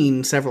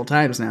seen several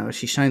times now,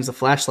 she shines the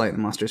flashlight in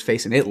the monster's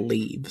face and it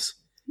leaves.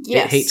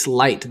 Yes. It hates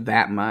light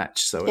that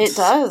much. So it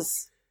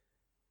does.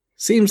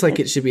 Seems like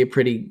it should be a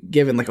pretty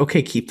given, like,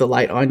 okay, keep the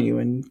light on you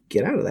and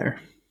get out of there.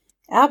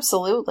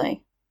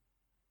 Absolutely.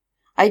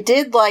 I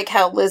did like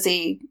how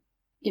Lizzie,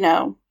 you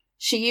know,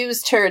 she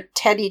used her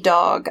teddy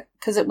dog,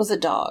 because it was a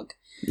dog.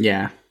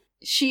 Yeah.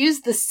 She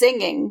used the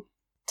singing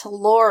to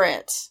lure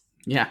it.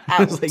 Yeah,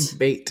 it was like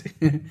bait.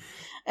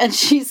 And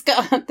she's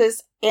got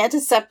this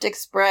antiseptic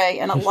spray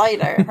and a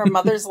lighter, her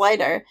mother's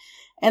lighter.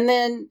 And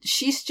then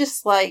she's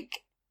just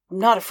like, I'm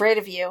not afraid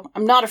of you.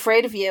 I'm not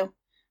afraid of you.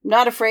 I'm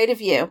not afraid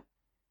of you.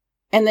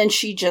 And then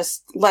she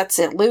just lets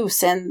it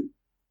loose and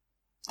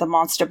the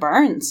monster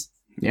burns.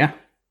 Yeah.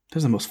 This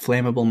is the most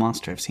flammable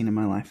monster I've seen in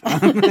my life.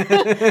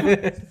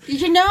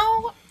 You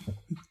know,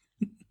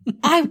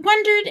 I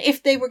wondered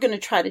if they were going to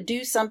try to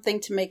do something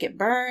to make it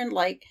burn,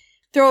 like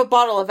throw a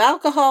bottle of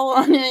alcohol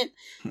on it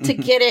to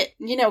get it,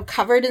 you know,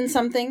 covered in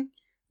something.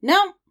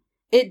 No,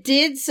 it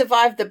did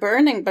survive the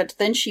burning, but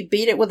then she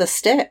beat it with a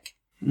stick.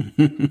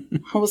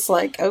 I was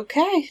like,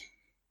 okay.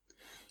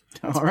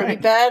 That's all right.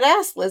 Pretty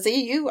badass, Lizzie.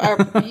 You are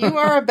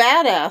a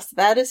badass.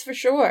 That is for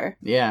sure.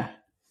 Yeah.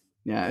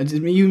 Yeah.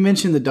 You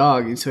mentioned the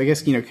dog. So I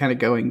guess, you know, kind of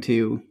going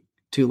to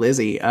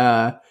Lizzie,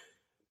 I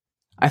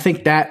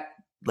think that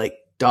like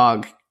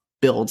dog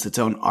builds its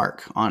own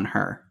arc on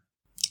her.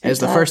 As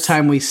the first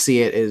time we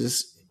see it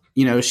is,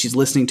 you know, she's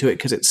listening to it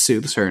because it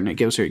soothes her and it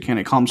gives her, it kind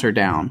of calms her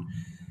down.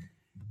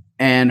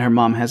 And her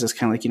mom has this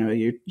kind of like, you know,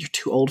 you're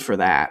too old for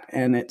that.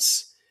 And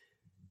it's,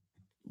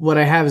 what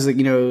I have is that,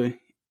 you know,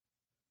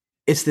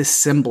 it's this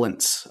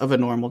semblance of a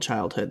normal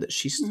childhood that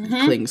she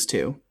clings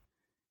to.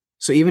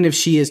 So even if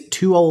she is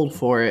too old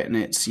for it and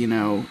it's, you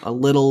know, a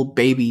little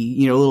baby,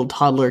 you know, a little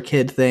toddler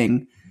kid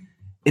thing,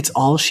 it's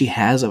all she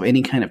has of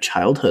any kind of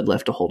childhood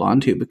left to hold on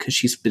to because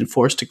she's been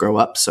forced to grow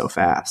up so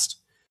fast.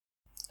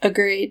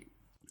 Agreed.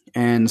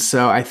 And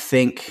so I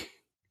think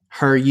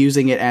her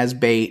using it as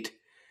bait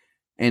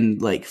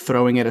and like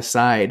throwing it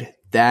aside,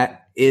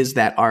 that is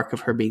that arc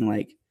of her being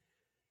like,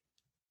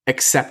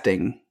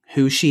 accepting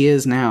who she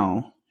is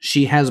now.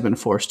 She has been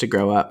forced to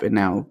grow up and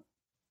now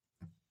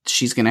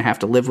she's going to have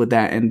to live with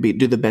that and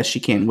do the best she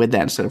can with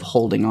that instead of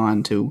holding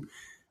on to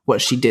what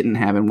she didn't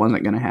have and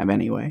wasn't going to have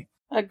anyway.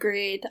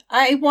 Agreed.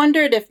 I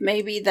wondered if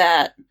maybe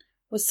that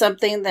was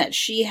something that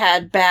she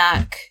had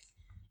back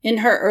in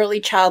her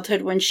early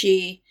childhood when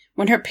she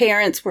when her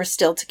parents were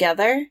still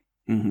together,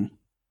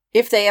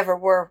 if they ever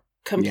were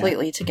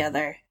completely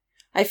together.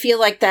 I feel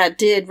like that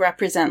did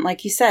represent,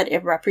 like you said,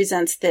 it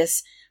represents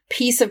this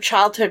piece of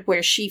childhood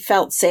where she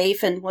felt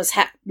safe and was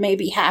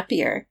maybe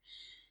happier.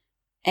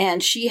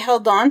 And she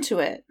held on to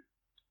it.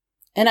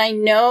 And I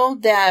know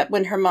that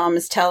when her mom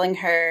is telling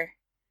her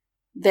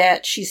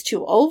that she's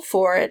too old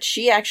for it,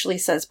 she actually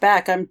says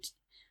back, I'm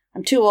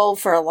too old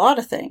for a lot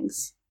of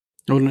things.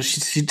 Well, no,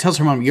 she tells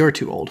her mom, "You're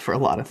too old for a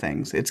lot of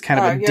things." It's kind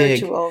of a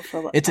dig. You're too old for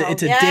a lot. It's a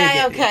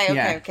dig.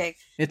 Okay.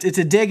 It's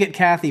a dig at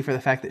Kathy for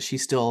the fact that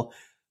she's still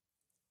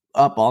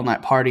up all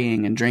night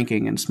partying and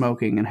drinking and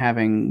smoking and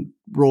having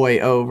Roy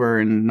over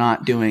and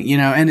not doing,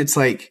 and it's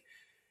like,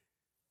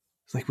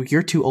 well,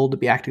 you're too old to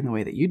be acting the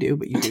way that you do,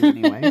 but you do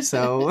anyway.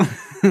 So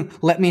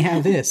let me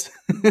have this.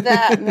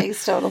 That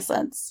makes total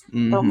sense.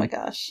 Mm-hmm. Oh my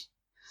gosh.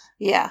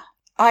 Yeah.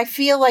 I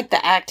feel like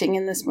the acting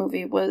in this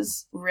movie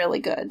was really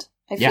good.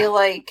 I feel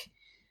like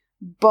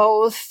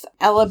both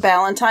Ella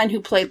Ballantyne,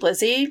 who played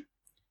Lizzie,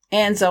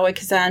 and Zoe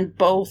Kazan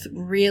both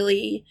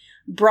really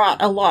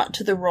brought a lot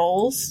to the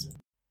roles.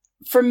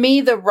 For me,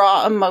 the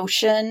raw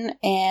emotion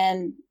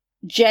and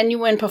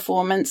genuine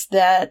performance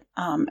that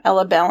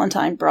Ella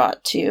Ballantyne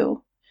brought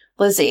to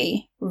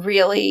Lizzie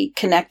really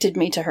connected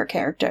me to her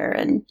character,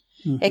 and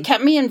it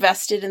kept me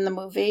invested in the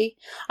movie.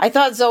 I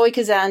thought Zoe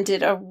Kazan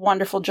did a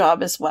wonderful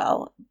job as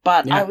well,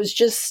 but I was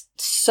just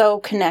so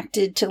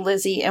connected to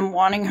Lizzie and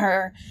wanting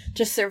her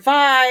to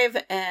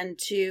survive and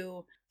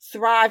to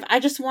thrive. I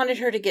just wanted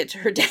her to get to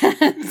her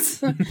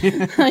dad's.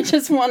 I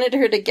just wanted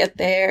her to get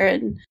there,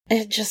 and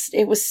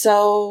it was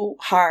so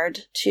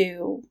hard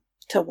to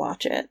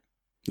watch it.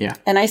 Yeah.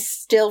 And I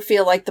still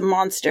feel like the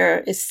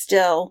monster is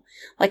still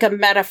like a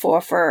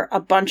metaphor for a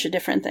bunch of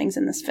different things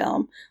in this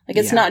film. Like,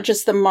 it's not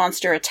just the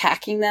monster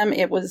attacking them.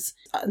 It was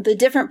the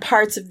different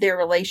parts of their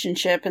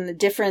relationship and the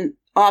different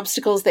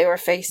obstacles they were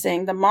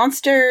facing. The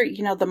monster,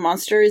 the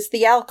monster is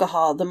the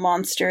alcohol. The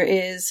monster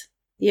is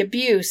the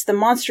abuse. The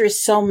monster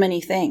is so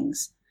many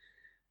things.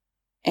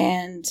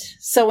 And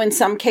so in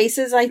some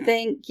cases, I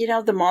think,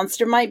 the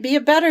monster might be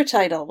a better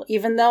title,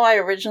 even though I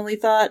originally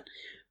thought,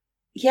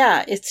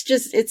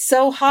 it's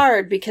so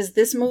hard because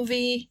this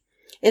movie,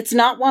 it's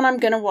not one I'm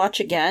going to watch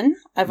again.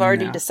 I've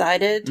already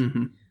decided.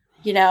 Mm-hmm.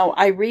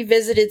 I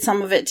revisited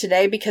some of it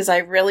today because I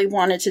really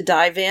wanted to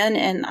dive in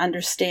and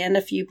understand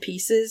a few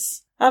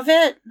pieces of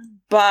it.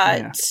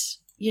 But,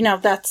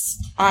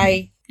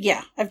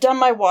 I've done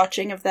my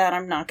watching of that.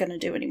 I'm not going to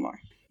do anymore.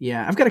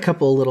 Yeah, I've got a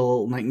couple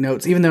little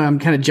notes, even though I'm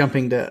kind of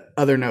jumping to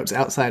other notes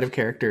outside of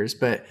characters,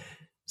 but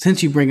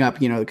since you bring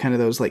up, kind of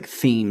those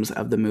themes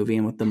of the movie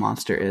and what the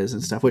monster is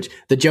and stuff, which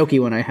the jokey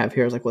one I have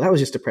here, I was like, well, that was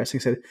just depressing.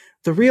 I said,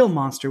 the real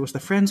monster was the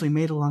friends we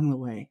made along the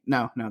way.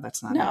 No,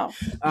 that's not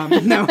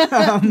it. No,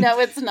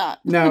 it's not.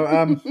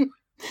 No.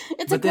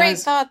 It's a great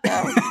thought,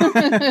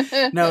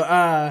 though.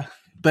 No,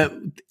 but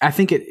I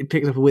think it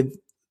picks up with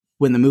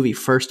when the movie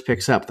first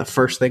picks up, the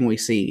first thing we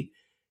see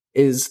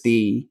is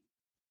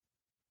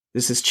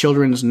this is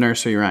children's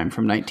nursery rhyme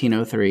from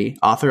 1903,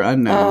 author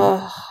unknown.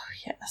 Oh,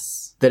 yes.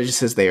 That it just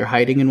says, they are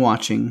hiding and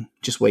watching.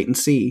 Just wait and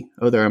see.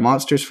 Oh, there are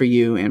monsters for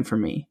you and for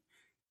me.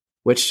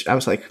 Which I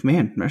was like,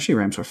 man, nursery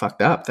rhymes were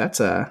fucked up. Is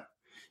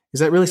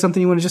that really something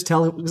you want to just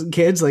tell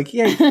kids?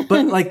 Yeah,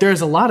 but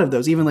there's a lot of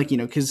those. Even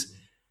because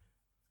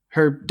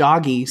her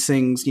doggy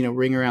sings,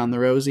 Ring Around the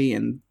Rosie,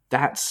 and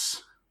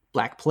that's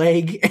Black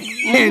Plague.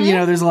 And,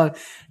 there's a lot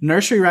of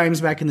nursery rhymes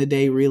back in the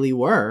day really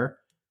were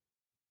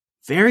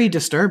very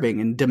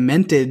disturbing and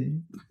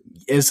demented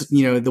as,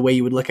 the way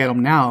you would look at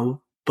them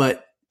now.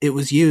 But it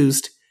was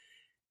used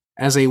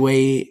as a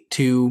way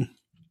to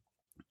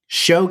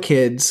show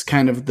kids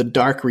kind of the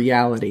dark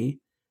reality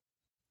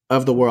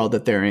of the world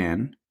that they're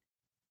in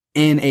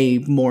a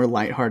more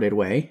lighthearted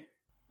way.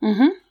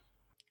 Mm-hmm.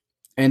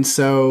 And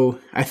so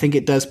I think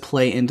it does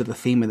play into the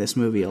theme of this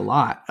movie a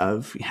lot,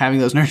 of having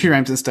those nursery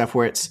rhymes and stuff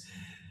where it's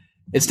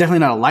definitely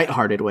not a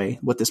lighthearted way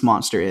what this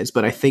monster is,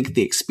 but I think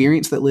the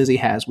experience that Lizzie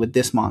has with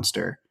this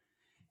monster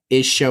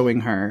is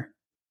showing her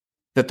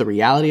that the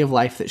reality of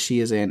life that she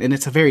is in, and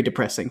it's a very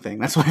depressing thing.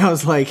 That's why I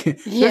was like,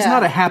 there's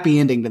not a happy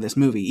ending to this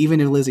movie,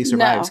 even if Lizzie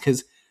survives,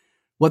 because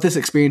what this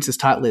experience has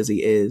taught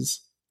Lizzie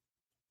is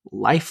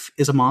life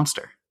is a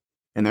monster,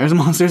 and there's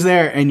monsters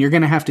there, and you're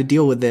going to have to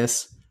deal with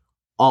this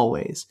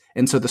always.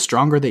 And so the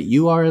stronger that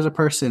you are as a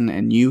person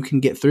and you can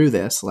get through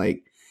this,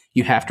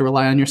 you have to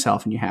rely on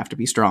yourself and you have to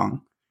be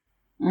strong.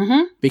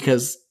 Mm-hmm.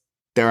 Because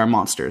there are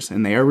monsters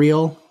and they are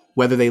real,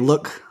 whether they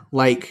look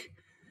like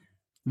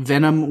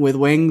Venom with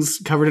wings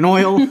covered in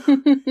oil,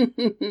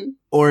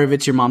 or if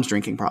it's your mom's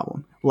drinking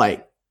problem.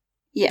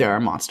 There are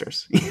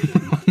monsters.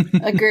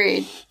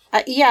 Agreed.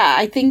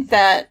 I think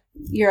that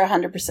you're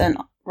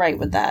 100% right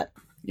with that.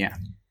 Yeah.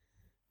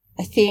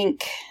 I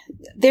think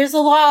there's a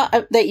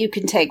lot that you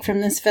can take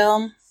from this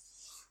film.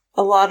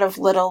 A lot of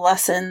little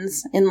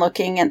lessons in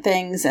looking at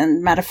things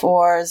and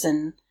metaphors,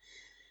 and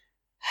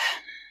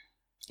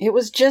it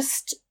was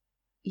just,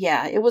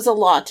 it was a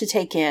lot to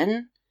take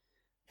in.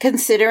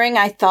 Considering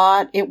I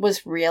thought it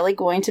was really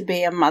going to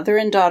be a mother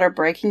and daughter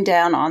breaking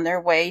down on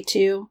their way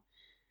to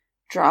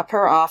drop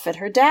her off at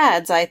her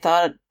dad's. I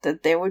thought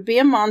that there would be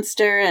a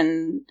monster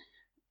and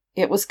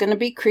it was going to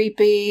be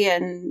creepy,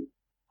 and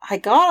I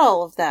got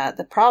all of that.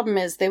 The problem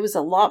is there was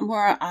a lot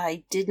more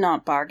I did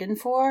not bargain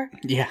for.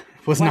 Yeah,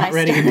 was not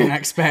ready and didn't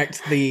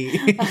expect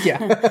the...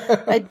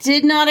 Yeah. I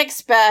did not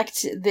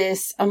expect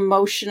this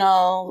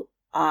emotional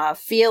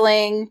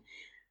feeling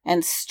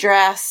and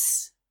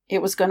stress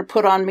it was going to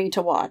put on me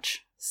to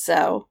watch.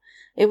 So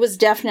it was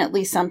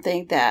definitely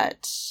something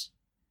that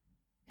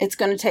it's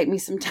going to take me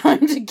some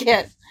time to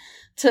get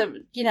to,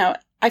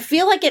 I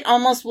feel like it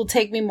almost will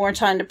take me more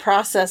time to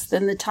process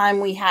than the time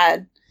we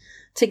had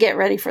to get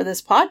ready for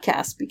this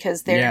podcast,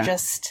 because there are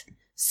just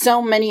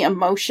so many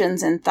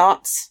emotions and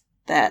thoughts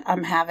that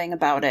I'm having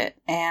about it.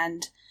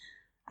 And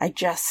I'm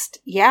just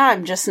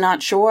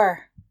not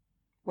sure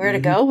where to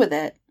go with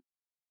it.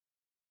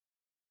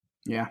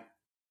 Yeah.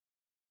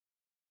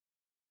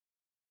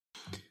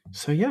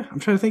 So yeah, I'm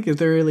trying to think, is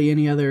there really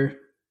any other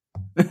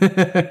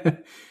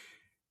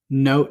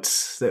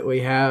notes that we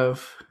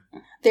have?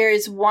 There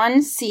is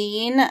one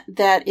scene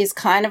that is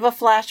kind of a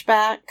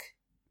flashback.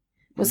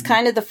 It was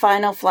kind of the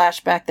final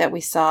flashback that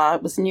we saw.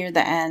 It was near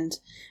the end.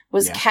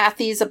 Was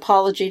Kathy's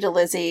apology to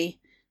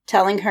Lizzie,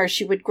 telling her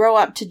she would grow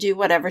up to do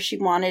whatever she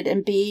wanted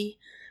and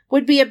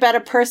would be a better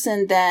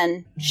person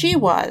than she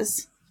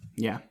was.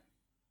 Yeah.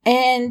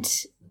 And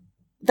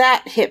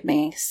that hit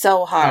me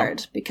so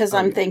hard because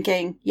I'm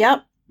thinking,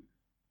 yep,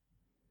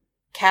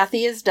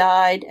 Kathy has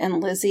died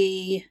and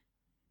Lizzie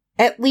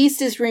at least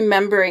is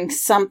remembering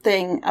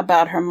something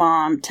about her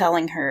mom,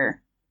 telling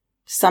her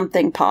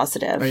something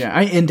positive. Oh yeah,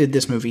 I ended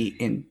this movie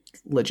in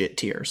legit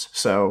tears,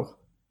 so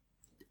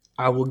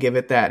I will give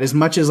it that. As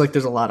much as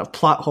there's a lot of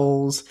plot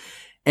holes,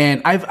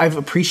 and I've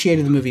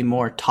appreciated the movie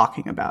more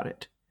talking about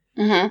it.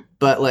 Mm-hmm.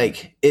 But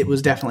it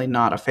was definitely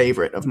not a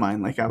favorite of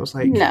mine. I was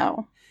like,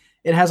 no,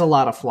 it has a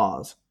lot of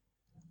flaws,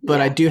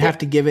 but I do have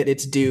to give it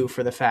its due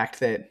for the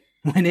fact that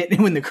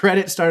when the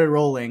credits started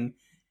rolling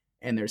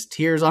and there's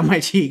tears on my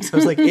cheeks, I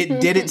was like,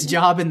 it did its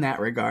job in that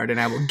regard, and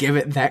I will give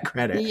it that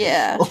credit.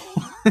 Yeah.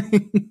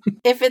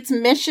 If its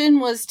mission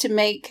was to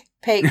make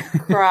Peg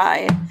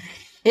cry,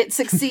 it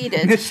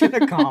succeeded. Mission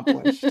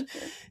accomplished.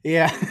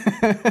 Yeah.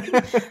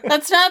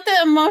 That's not the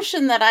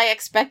emotion that I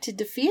expected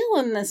to feel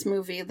in this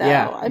movie, though.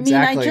 Yeah, I mean,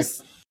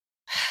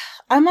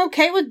 I'm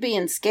okay with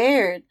being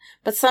scared,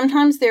 but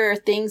sometimes there are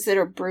things that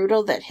are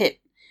brutal that hit,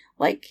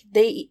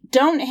 they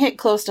don't hit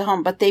close to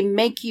home, but they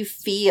make you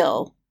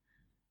feel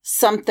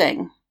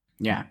something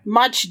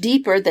much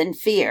deeper than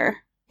fear.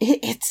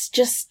 It's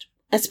just,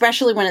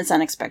 especially when it's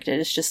unexpected,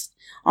 it's just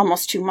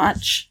almost too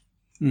much.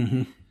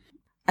 Mm-hmm.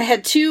 I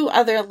had two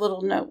other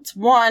little notes.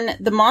 One,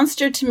 the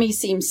monster to me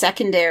seems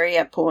secondary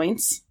at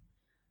points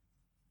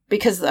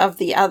because of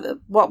the other,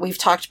 what we've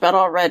talked about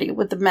already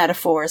with the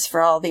metaphors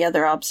for all the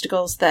other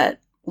obstacles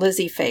that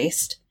Lizzie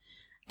faced.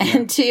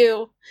 And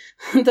two,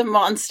 the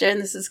monster, and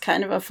this is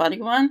kind of a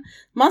funny one,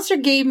 monster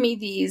gave me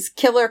these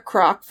Killer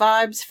Croc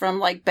vibes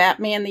from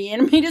Batman the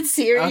Animated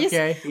Series.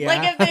 Okay,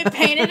 yeah. If they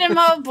painted him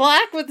all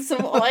black with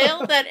some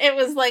oil, that it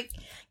was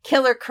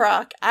Killer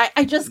Croc.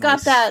 I just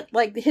got that,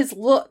 his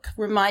look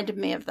reminded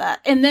me of that.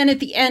 And then at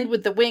the end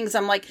with the wings,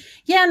 I'm like,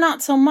 yeah,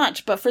 not so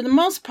much. But for the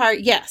most part,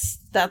 yes,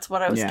 that's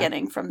what I was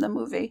getting from the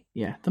movie.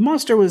 Yeah, the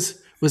monster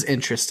was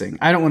interesting.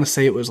 I don't want to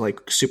say it was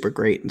super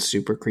great and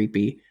super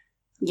creepy.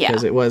 Yeah.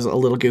 Because it was a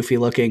little goofy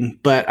looking.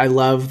 But I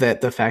love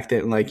that the fact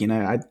that,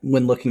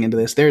 when looking into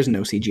this, there's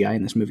no CGI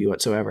in this movie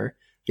whatsoever.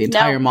 The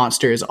entire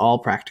monster is all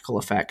practical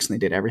effects, and they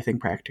did everything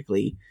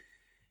practically.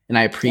 And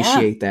I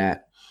appreciate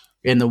that.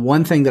 And the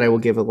one thing that I will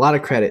give a lot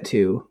of credit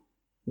to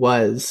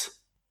was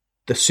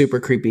the super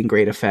creepy and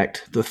great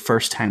effect the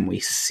first time we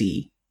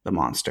see the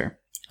monster.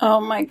 Oh,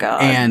 my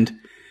God. And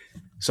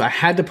so I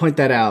had to point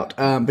that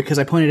out because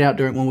I pointed out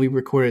when we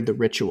recorded The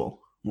Ritual,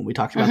 when we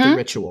talked about The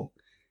Ritual.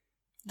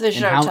 The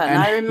Shotan,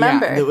 I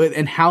remember.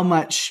 And how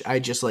much I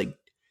just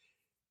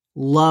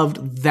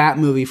loved that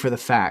movie for the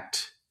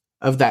fact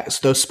of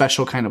those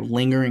special kind of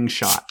lingering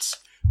shots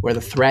where the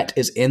threat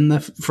is in the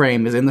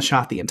frame, is in the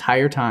shot the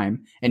entire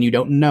time, and you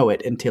don't know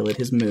it until it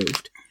has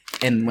moved.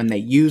 And when they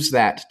use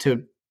that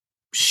to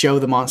show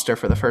the monster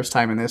for the first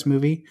time in this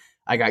movie,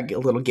 I got a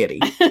little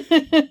giddy.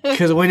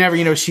 Because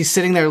whenever, she's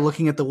sitting there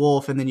looking at the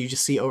wolf, and then you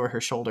just see over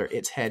her shoulder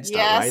its head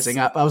start rising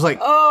up. I was like,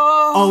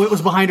 oh, it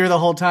was behind her the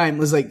whole time. It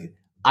was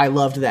I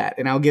loved that,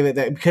 and I'll give it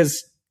that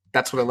because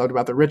that's what I loved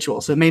about The Ritual.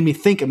 So it made me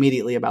think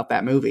immediately about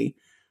that movie,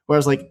 where I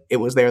was like, it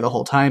was there the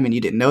whole time, and you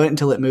didn't know it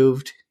until it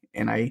moved,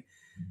 and I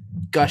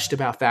gushed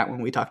about that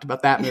when we talked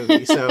about that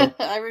movie. So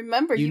I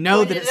remember you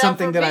know that it's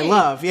something that I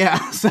love. Yeah.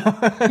 So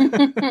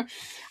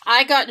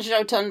I got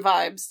Shotan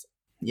vibes.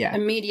 Yeah.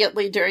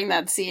 Immediately during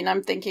that scene,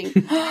 I'm thinking,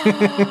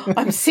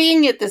 I'm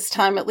seeing it this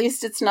time. At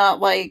least it's not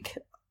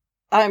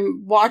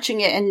I'm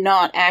watching it and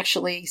not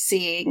actually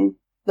seeing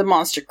the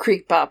monster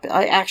creep up.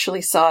 I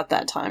actually saw it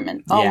that time,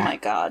 and oh my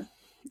God.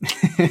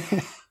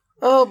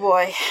 Oh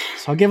boy.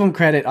 So I'll give them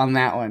credit on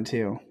that one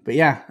too. But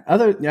yeah, I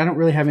don't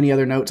really have any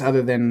other notes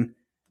other than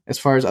As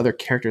far as other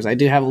characters, I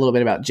do have a little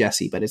bit about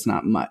Jesse, but it's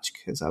not much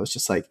because I was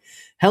just like,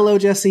 hello,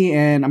 Jesse,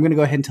 and I'm going to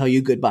go ahead and tell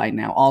you goodbye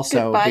now.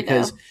 Also, Goodbye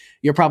because now.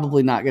 you're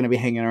probably not going to be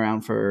hanging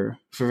around for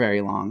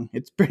very long.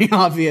 It's pretty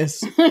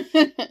obvious,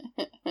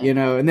 you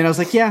know. And then I was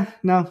like, yeah,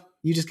 no,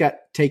 you just got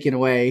taken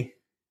away.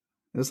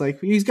 It was like,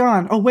 he's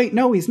gone. Oh, wait,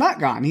 no, he's not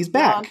gone. He's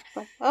back.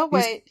 Oh,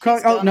 wait.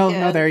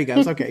 No, there he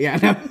goes. Okay, yeah,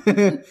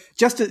 no.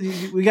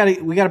 We got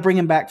to bring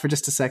him back for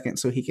just a second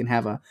so he can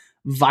have a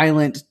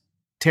violent,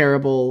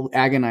 terrible,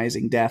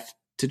 agonizing death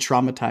to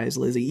traumatize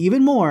Lizzie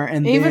even more,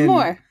 and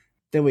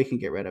then we can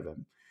get rid of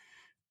him.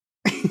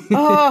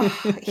 Oh,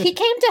 he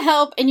came to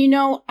help, and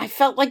I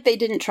felt like they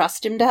didn't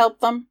trust him to help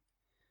them.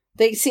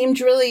 They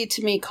seemed really,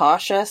 to me,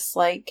 cautious.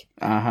 Like,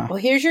 well,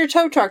 here's your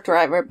tow truck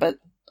driver, but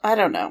I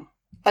don't know.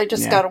 I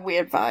just got a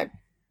weird vibe.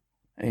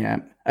 Yeah.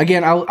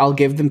 Again, I'll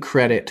give them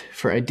credit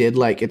for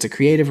it's a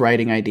creative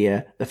writing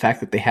idea. The fact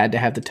that they had to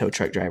have the tow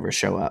truck driver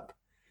show up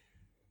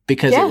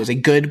because it was a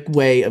good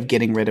way of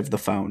getting rid of the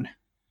phone.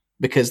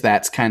 Because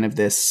that's kind of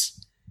this,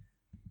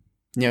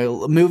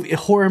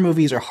 horror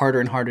movies are harder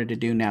and harder to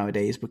do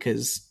nowadays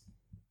because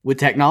with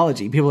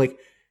technology, people are like,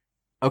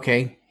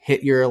 okay,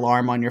 hit your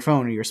alarm on your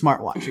phone or your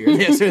smartwatch or your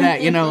this or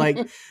that,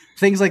 like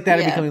things like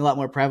that are becoming a lot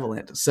more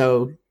prevalent.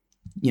 So,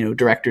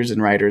 directors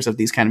and writers of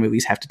these kind of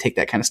movies have to take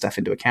that kind of stuff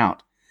into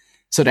account.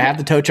 So to have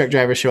the tow truck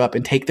driver show up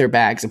and take their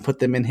bags and put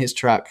them in his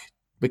truck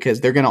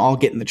because they're going to all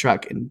get in the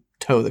truck and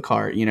tow the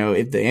car,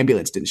 if the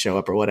ambulance didn't show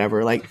up or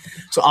whatever,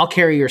 so I'll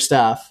carry your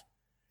stuff.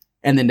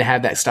 And then to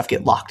have that stuff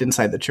get locked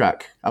inside the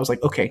truck. I was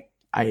like, okay,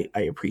 I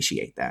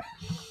appreciate that.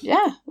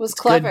 Yeah, it was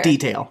clever. Good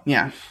detail.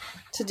 Yeah.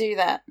 To do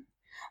that.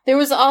 There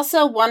was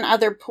also one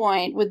other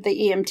point with the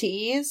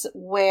EMTs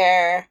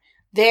where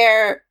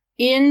they're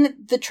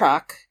in the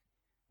truck.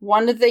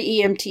 One of the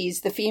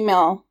EMTs, the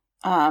female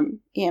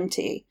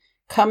EMT,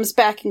 comes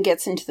back and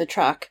gets into the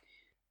truck.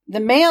 The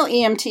male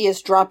EMT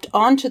is dropped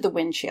onto the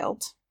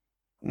windshield.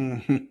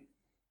 Mm-hmm.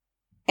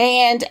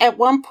 And at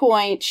one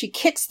point, she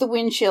kicks the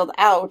windshield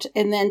out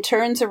and then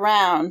turns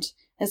around.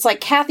 It's like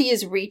Kathy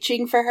is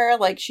reaching for her,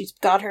 like she's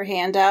got her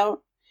hand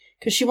out,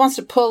 because she wants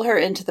to pull her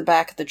into the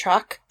back of the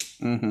truck.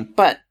 Mm-hmm.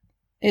 But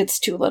it's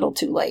too little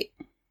too late.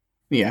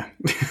 Yeah.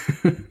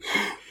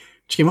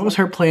 What was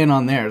her plan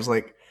on there? It's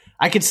like,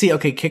 I could see,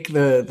 okay, kick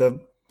the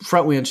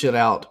front windshield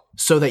out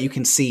so that you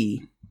can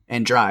see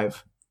and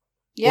drive.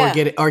 Yeah.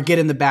 Or get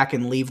in the back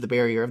and leave the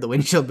barrier of the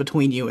windshield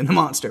between you and the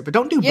monster. But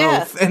don't do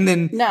both and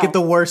then get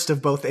the worst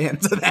of both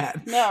ends of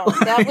that. No,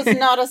 that was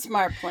not a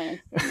smart plan.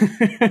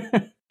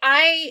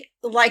 I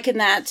liken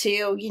that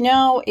to,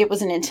 it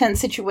was an intense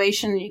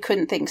situation and you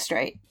couldn't think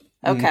straight.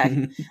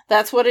 Okay.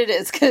 That's what it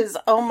is. Because,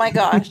 oh my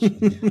gosh,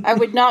 I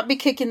would not be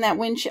kicking that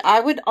windshield. I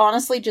would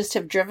honestly just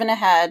have driven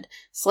ahead,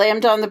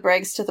 slammed on the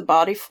brakes till the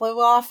body flew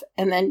off,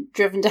 and then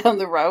driven down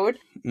the road.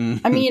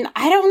 I mean,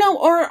 I don't know.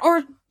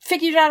 Or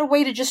figured out a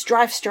way to just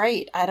drive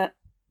straight. I don't.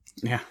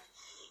 Yeah.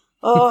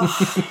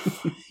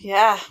 Oh,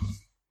 yeah.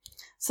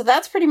 So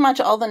that's pretty much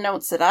all the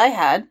notes that I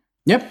had.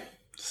 Yep.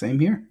 Same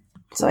here.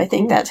 So I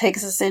think that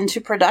takes us into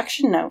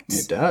production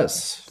notes. It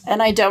does.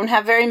 And I don't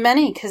have very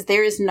many because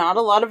there is not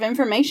a lot of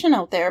information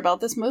out there about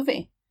this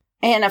movie.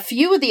 And a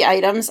few of the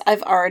items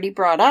I've already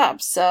brought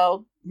up,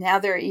 so now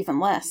there are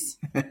even less.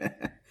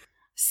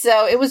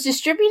 So it was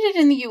distributed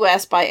in the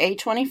US by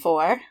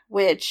A24,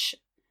 which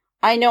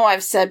I know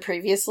I've said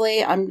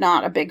previously I'm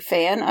not a big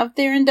fan of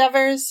their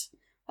endeavors.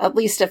 At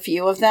least a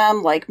few of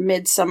them, like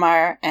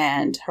Midsommar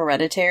and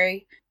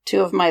Hereditary.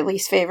 Two of my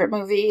least favorite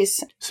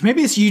movies. So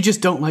maybe it's you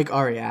just don't like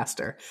Ari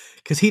Aster,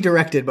 because he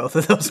directed both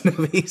of those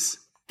movies.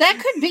 That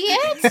could be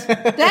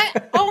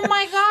it. Oh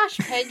my gosh,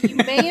 Peg, you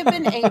may have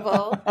been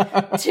able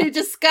to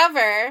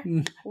discover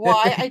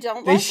why I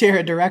don't like They share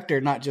a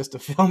director, not just a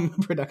film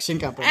production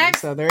company.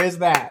 So there is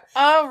that.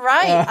 All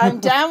right.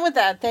 I'm down with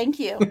that. Thank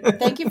you.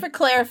 Thank you for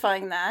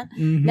clarifying that.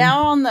 Mm-hmm.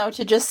 Now I'll know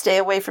to just stay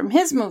away from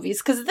his movies,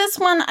 because this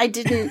one I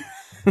didn't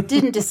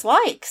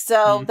dislike.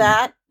 So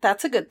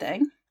that's a good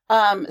thing.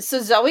 So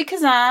Zoe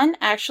Kazan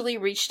actually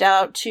reached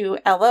out to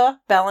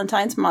Ella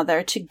Ballantyne's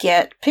mother to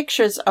get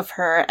pictures of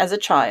her as a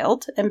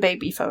child and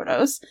baby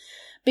photos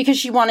because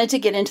she wanted to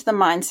get into the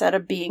mindset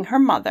of being her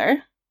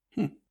mother.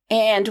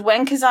 And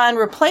when Kazan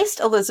replaced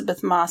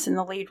Elizabeth Moss in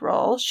the lead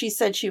role, she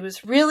said she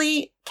was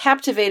really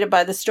captivated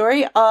by the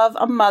story of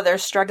a mother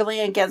struggling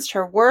against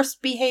her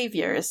worst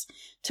behaviors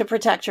to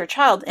protect her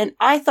child. And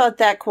I thought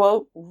that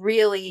quote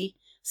really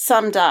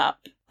summed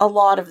up a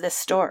lot of this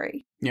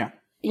story. Yeah.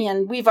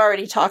 And we've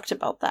already talked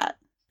about that.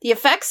 The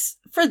effects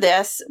for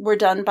this were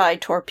done by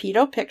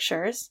Torpedo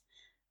Pictures,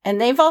 and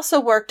they've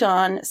also worked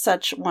on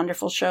such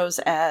wonderful shows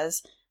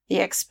as The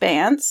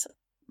Expanse,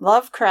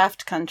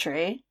 Lovecraft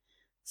Country,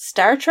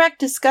 Star Trek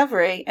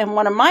Discovery, and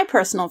one of my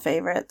personal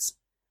favorites,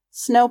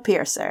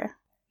 Snowpiercer.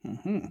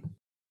 Mm-hmm.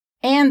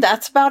 And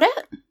that's about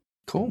it.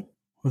 Cool.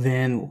 Well,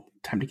 then,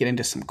 time to get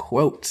into some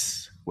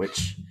quotes,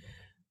 which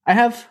I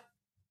have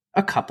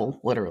a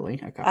couple,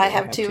 literally. I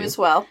have two as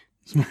well.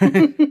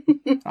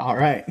 All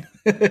right.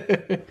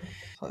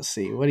 Let's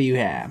see. What do you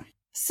have?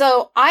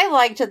 So I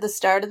liked at the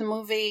start of the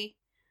movie,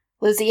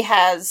 Lizzie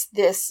has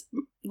this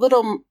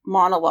little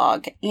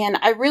monologue, and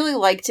I really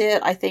liked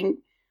it. I think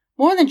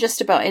more than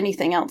just about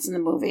anything else in the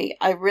movie,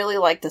 I really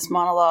like this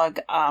monologue.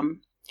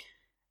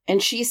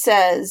 And she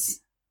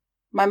says,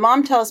 "My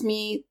mom tells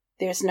me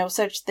there's no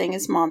such thing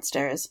as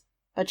monsters,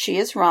 but she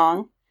is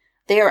wrong.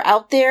 They are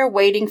out there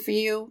waiting for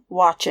you,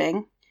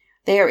 watching.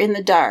 They are in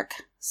the dark.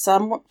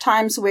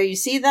 Sometimes where you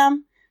see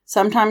them,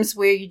 sometimes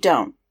where you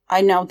don't.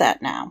 I know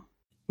that now."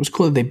 It was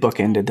cool that they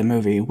bookended the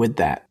movie with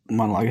that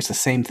monologue. It's the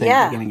same thing,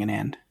 beginning and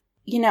end.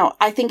 You know,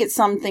 I think it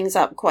summed things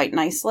up quite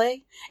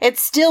nicely. It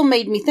still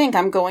made me think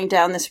I'm going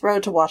down this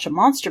road to watch a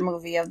monster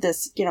movie of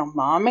this,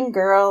 mom and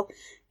girl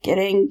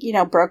getting,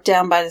 broke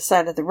down by the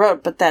side of the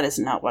road, but that is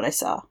not what I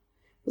saw.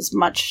 It was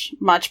much,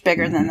 much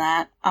bigger than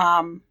that.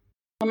 And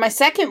my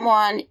second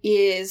one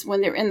is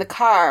when they're in the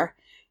car,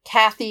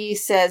 Kathy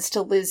says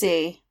to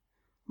Lizzie,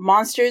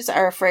 "Monsters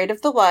are afraid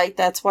of the light.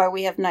 That's why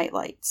we have night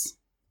lights."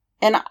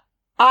 And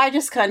I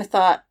just kind of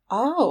thought,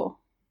 oh,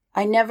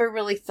 I never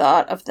really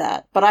thought of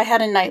that. But I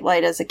had a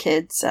nightlight as a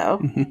kid, so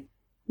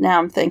now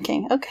I'm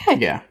thinking, okay.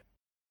 Yeah.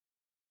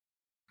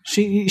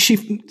 She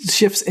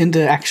shifts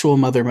into actual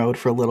mother mode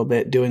for a little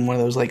bit, doing one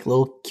of those like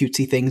little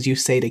cutesy things you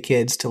say to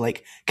kids to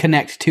like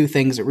connect two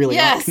things that really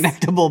aren't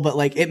connectable, but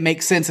like it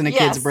makes sense in a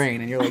kid's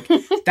brain, and you're like,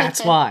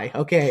 that's why.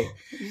 Okay.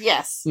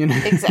 Yes.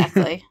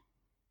 Exactly.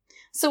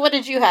 So what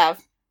did you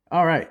have?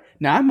 All right.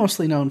 Now I'm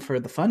mostly known for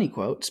the funny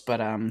quotes,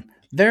 but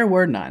there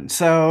were none.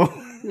 So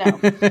no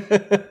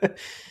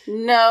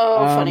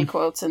funny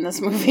quotes in this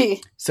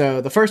movie.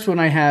 So the first one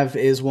I have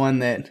is one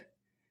that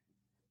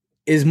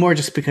is more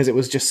just because it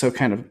was just so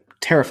kind of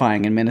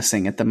terrifying and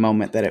menacing at the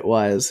moment that it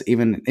was,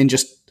 even in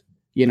just,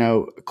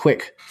 a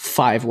quick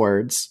 5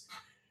 words,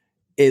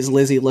 is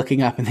Lizzie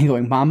looking up and then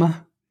going,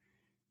 "Mama,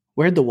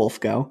 where'd the wolf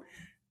go?"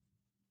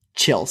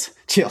 Chills.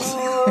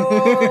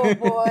 Oh,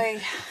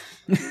 boy.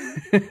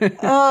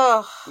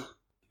 Oh.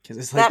 Because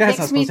it's like, that's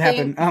not supposed to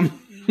happen.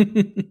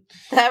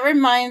 That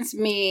reminds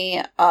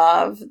me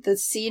of the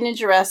scene in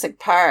Jurassic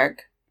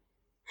Park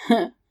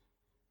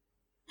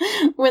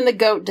when the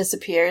goat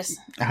disappears.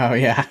 Oh,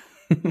 yeah.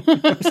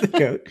 That's the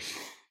goat.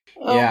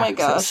 Oh, my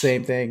gosh. It's the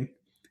same thing.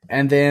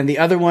 And then the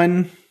other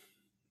one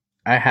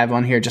I have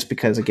on here just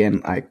because,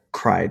 again, I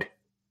cried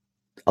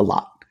a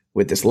lot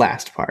with this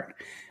last part.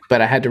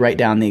 But I had to write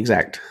down the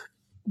exact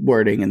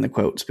wording in the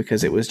quotes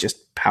because it was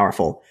just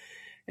powerful.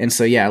 And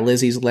so, yeah,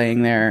 Lizzie's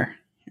laying there,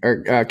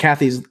 or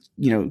Kathy's,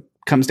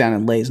 comes down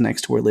and lays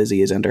next to where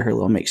Lizzie is under her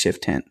little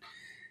makeshift tent.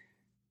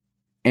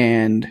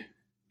 And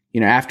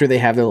after they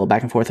have their little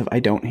back and forth of, "I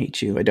don't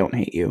hate you, I don't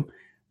hate you,"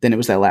 then it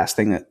was that last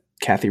thing that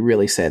Kathy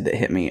really said that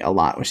hit me a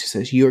lot, where she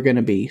says, "You're going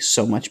to be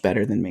so much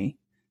better than me.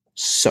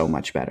 So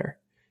much better.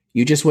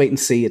 You just wait and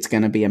see. It's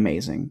going to be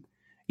amazing.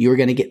 You're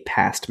going to get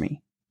past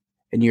me,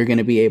 and you're going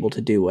to be able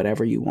to do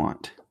whatever you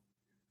want."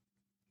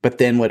 But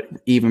then what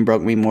even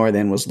broke me more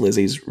then was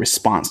Lizzie's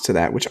response to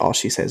that, which all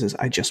she says is,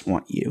 "I just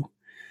want you."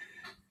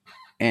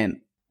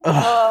 And,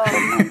 oh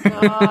my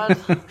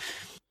God.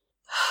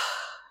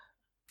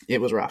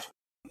 It was rough.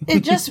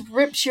 It just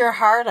rips your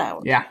heart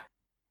out. Yeah.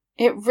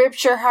 It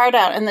rips your heart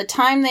out. And the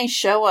time they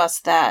show us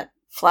that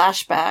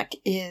flashback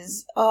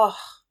is,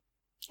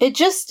 it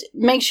just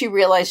makes you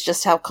realize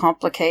just how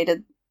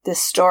complicated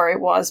this story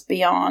was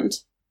beyond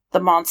the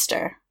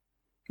monster.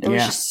 There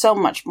was just so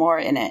much more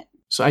in it.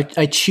 So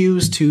I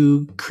choose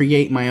to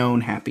create my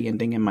own happy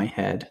ending in my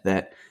head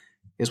that,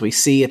 as we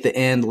see at the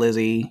end,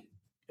 Lizzie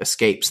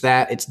escapes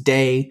that. It's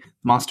day.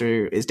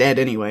 Monster is dead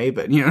anyway,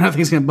 but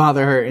nothing's going to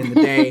bother her in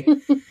the day.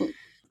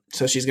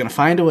 So she's going to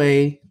find a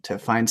way to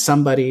find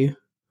somebody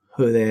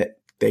who that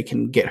they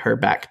can get her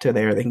back to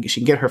there. She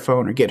can get her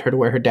phone or get her to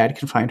where her dad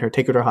can find her,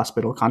 take her to a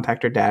hospital,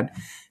 contact her dad.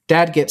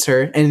 Dad gets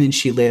her, and then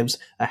she lives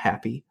a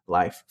happy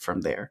life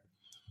from there.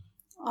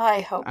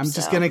 I hope I'm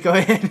just going to go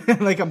ahead.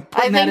 I'm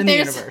putting that in the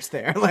universe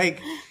there.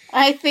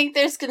 I think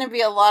there's going to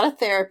be a lot of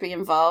therapy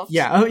involved.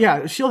 Yeah. Oh,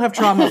 yeah. She'll have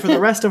trauma for the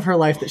rest of her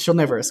life that she'll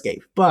never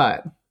escape.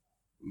 But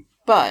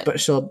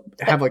she'll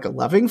have a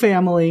loving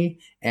family,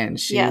 and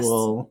she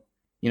will,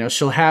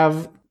 she'll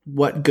have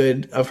what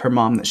good of her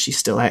mom that she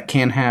still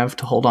can have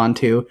to hold on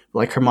to.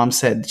 Like her mom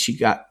said, she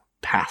got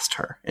past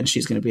her, and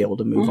she's going to be able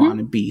to move on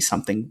and be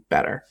something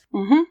better.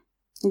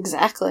 Mm-hmm.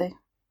 Exactly.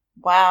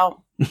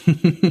 Wow.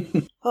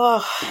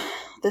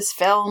 This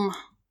film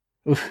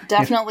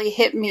definitely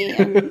hit me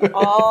in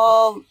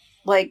all,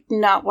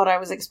 not what I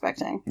was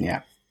expecting.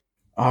 Yeah.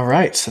 All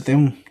right. So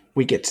then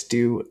we get to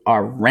do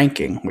our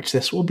ranking, which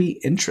this will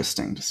be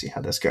interesting to see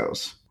how this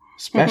goes.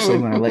 Especially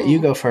when I let you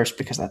go first,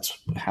 because that's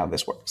how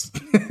this works.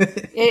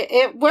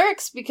 It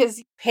works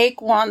because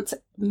Hake wants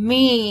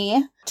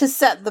me to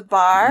set the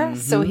bar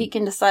so he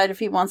can decide if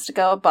he wants to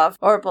go above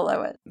or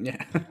below it.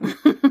 Yeah.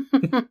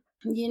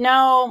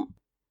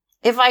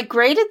 If I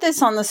graded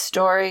this on the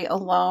story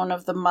alone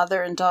of the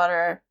mother and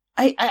daughter,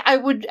 I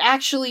would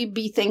actually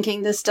be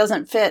thinking this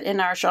doesn't fit in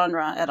our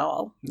genre at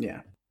all.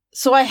 Yeah.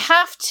 So I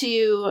have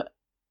to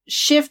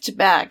shift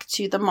back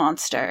to the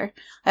monster.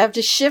 I have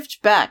to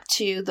shift back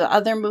to the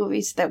other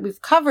movies that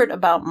we've covered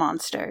about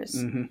monsters.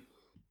 Mm-hmm.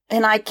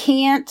 And I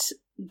can't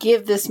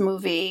give this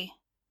movie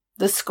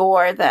the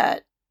score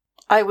that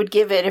I would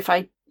give it if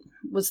I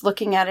was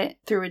looking at it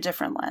through a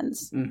different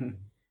lens. Mm-hmm.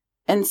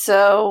 And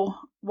so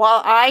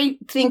while I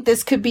think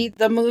this could be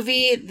the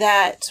movie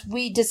that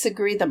we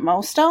disagree the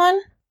most on,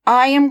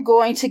 I am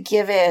going to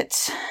give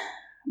it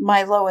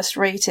my lowest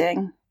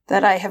rating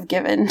that I have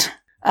given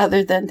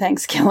other than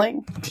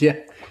Thanksgiving. Yeah.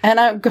 And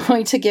I'm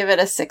going to give it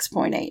a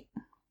 6.8.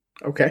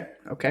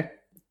 Okay.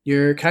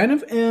 You're kind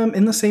of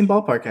in the same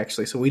ballpark,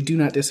 actually, so we do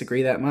not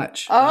disagree that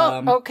much.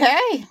 Oh,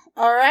 okay.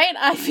 All right.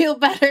 I feel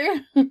better.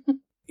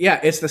 Yeah,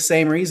 it's the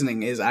same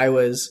reasoning. Is I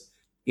was,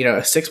 a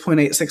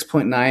 6.8,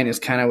 6.9 is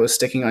kind of was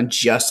sticking on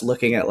just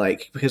looking at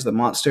because the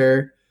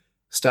monster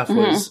stuff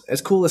was,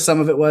 as cool as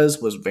some of it was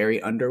very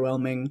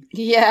underwhelming.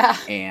 Yeah.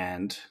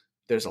 And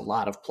there's a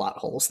lot of plot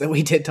holes that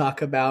we did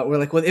talk about. We're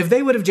like, well, if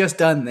they would have just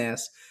done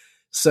this,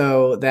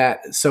 so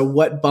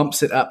what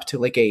bumps it up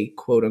to a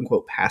quote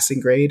unquote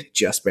passing grade,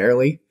 just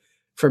barely,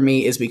 for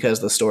me is because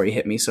the story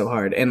hit me so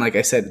hard. And like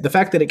I said, the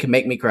fact that it can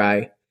make me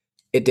cry,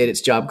 it did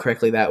its job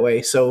correctly that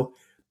way. So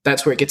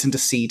that's where it gets into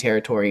C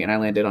territory, and I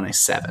landed on a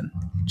 7,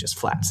 just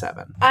flat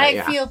 7.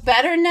 I feel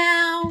better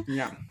now.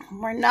 Yeah.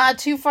 We're not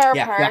too far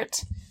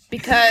apart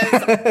because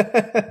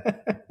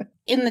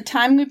in the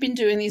time we've been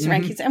doing these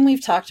rankings, and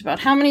we've talked about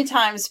how many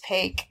times,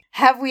 Paige,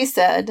 have we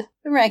said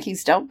the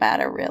rankings don't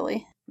matter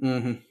really?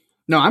 Mm-hmm.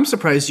 No, I'm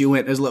surprised you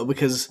went as low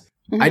because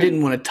I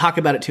didn't want to talk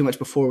about it too much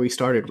before we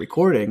started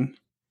recording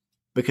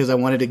because I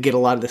wanted to get a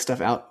lot of this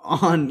stuff out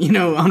on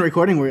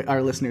recording where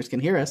our listeners can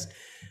hear us.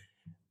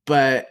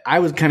 But I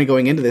was kind of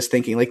going into this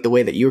thinking, the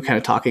way that you were kind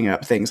of talking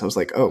up things, I was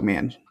like, oh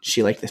man,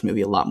 she liked this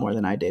movie a lot more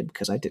than I did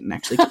because I didn't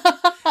actually.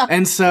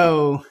 And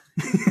so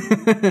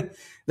the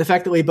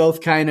fact that we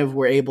both kind of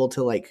were able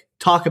to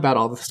talk about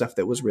all the stuff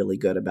that was really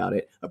good about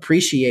it,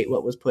 appreciate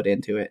what was put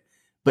into it,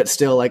 but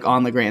still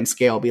on the grand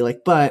scale be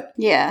but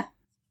yeah,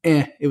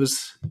 it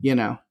was,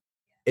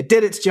 it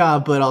did its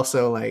job, but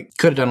also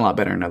could have done a lot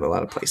better in a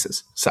lot of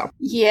places. So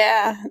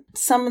yeah,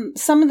 some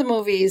of the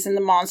movies and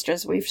the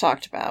monsters we've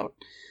talked about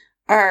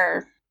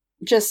are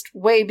just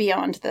way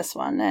beyond this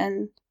one.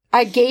 And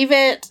I gave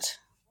it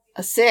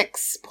a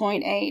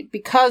 6.8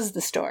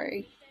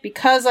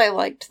 because I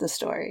liked the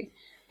story.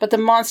 But the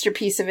monster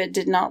piece of it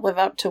did not live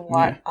up to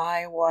what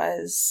I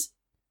was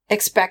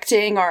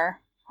expecting or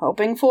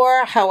hoping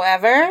for.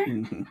 However,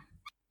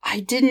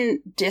 I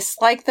didn't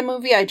dislike the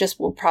movie. I just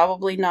will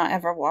probably not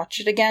ever watch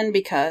it again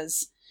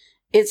because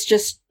it's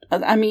just,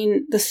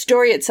 the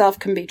story itself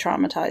can be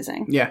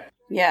traumatizing. Yeah.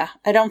 Yeah,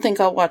 I don't think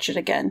I'll watch it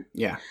again.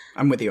 Yeah,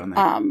 I'm with you on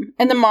that.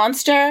 And the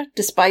monster,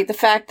 despite the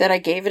fact that I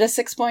gave it a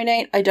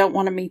 6.8, I don't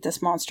want to meet this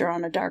monster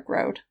on a dark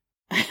road.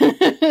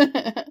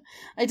 I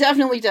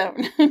definitely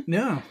don't.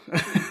 No.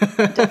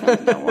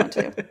 Definitely don't want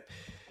to.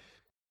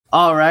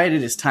 All right,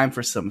 it is time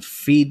for some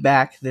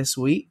feedback this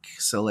week.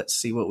 So let's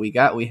see what we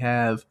got. We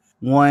have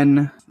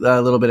a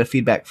little bit of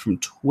feedback from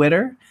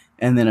Twitter,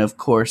 and then, of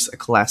course, a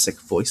classic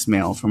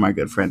voicemail from our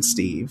good friend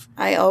Steve.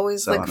 I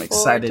always look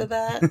forward to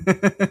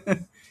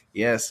that.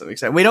 Yes, I'm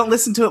excited. We don't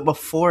listen to it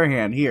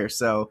beforehand here,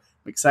 so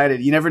I'm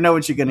excited. You never know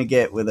what you're going to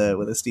get with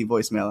a Steve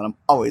voicemail, and I'm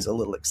always a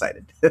little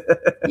excited.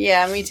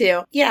 Yeah, me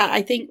too. Yeah,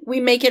 I think we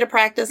make it a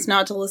practice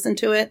not to listen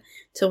to it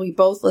till we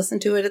both listen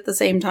to it at the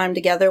same time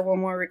together when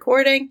we're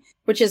recording,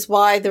 which is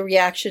why the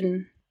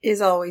reaction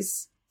is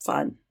always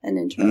fun and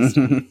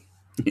interesting.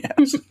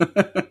 Yes.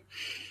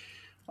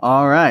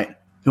 All right.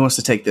 Who wants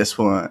to take this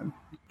one?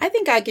 I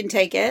think I can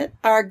take it.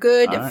 Our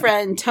good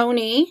friend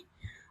Tony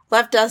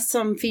left us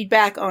some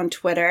feedback on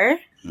Twitter.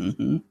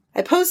 Mm-hmm.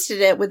 I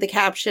posted it with the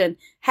caption,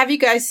 "Have you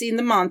guys seen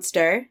The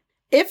Monster?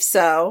 If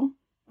so,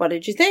 what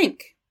did you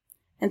think?"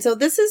 And so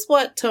this is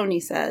what Tony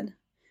said.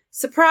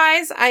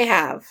 "Surprise, I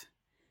have.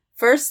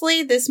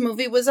 Firstly, this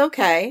movie was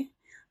okay.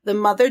 The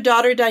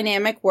mother-daughter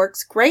dynamic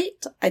works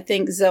great. I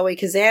think Zoe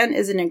Kazan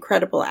is an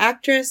incredible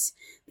actress.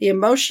 The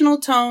emotional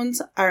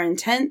tones are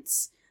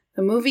intense.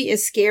 The movie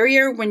is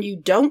scarier when you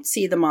don't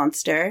see the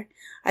monster.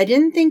 I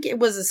didn't think it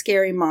was a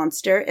scary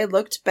monster. It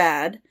looked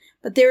bad.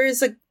 But there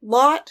is a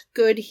lot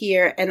good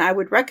here, and I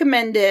would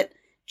recommend it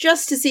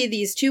just to see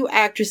these two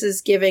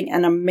actresses giving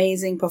an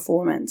amazing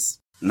performance."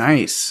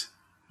 Nice.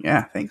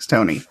 Yeah, thanks,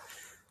 Tony.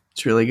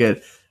 It's really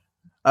good.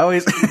 I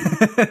always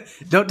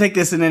don't take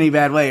this in any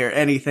bad way or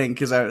anything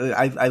because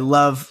I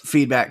love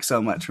feedback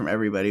so much from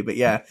everybody. But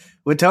yeah,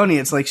 with Tony,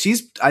 it's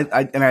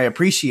and I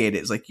appreciate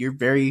it. It's you're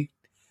very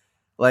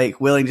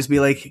willing to just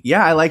be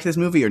yeah, I like this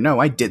movie, or no,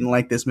 I didn't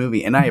like this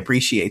movie. And I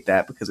appreciate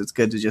that because it's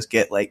good to just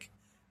get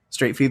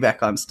straight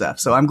feedback on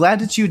stuff. So I'm glad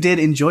that you did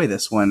enjoy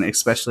this one,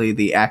 especially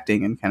the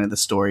acting and kind of the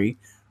story,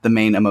 the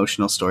main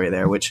emotional story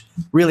there, which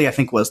really I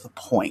think was the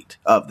point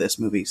of this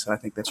movie. So I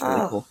think that's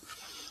really cool.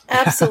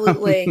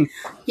 Absolutely.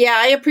 Yeah,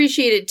 I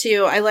appreciate it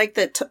too. I like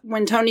that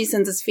when Tony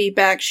sends us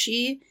feedback,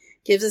 she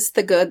gives us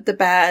the good, the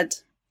bad.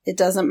 It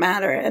doesn't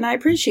matter. And I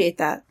appreciate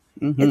that.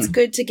 Mm-hmm. It's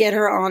good to get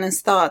her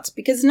honest thoughts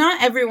because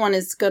not everyone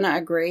is going to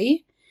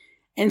agree.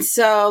 And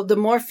so the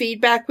more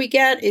feedback we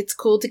get, it's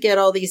cool to get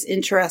all these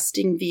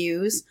interesting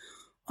views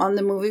on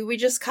the movie we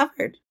just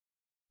covered.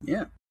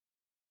 Yeah.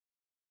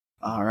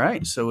 All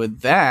right. So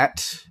with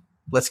that,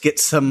 let's get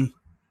some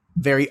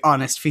very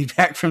honest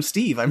feedback from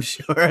Steve, I'm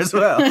sure, as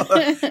well.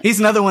 He's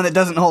another one that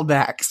doesn't hold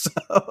back. So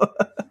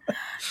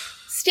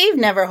Steve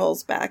never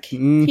holds back.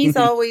 He's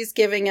always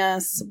giving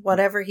us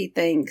whatever he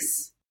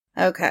thinks.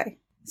 Okay.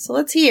 So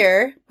let's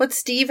hear what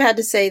Steve had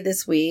to say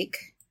this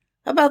week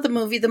about the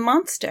movie The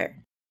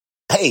Monster.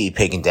 Hey,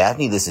 Pagan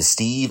Daphne, this is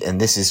Steve,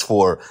 and this is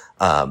for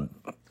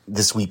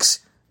this week's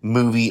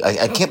movie.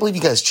 I can't believe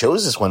you guys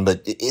chose this one,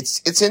 but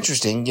it's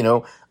interesting. You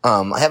know,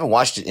 I haven't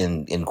watched it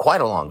in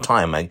quite a long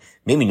time.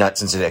 Maybe not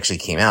since it actually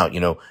came out.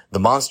 You know, The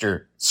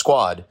Monster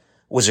Squad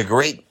was a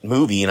great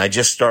movie, and I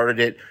just started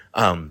it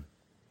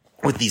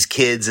with these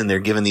kids, and they're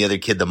giving the other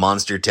kid the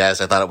monster test.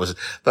 I thought it was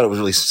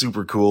really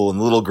super cool, and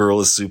the little girl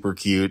is super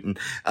cute. And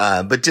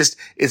but just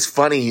it's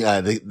funny.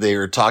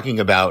 They're talking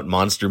about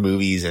monster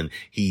movies, and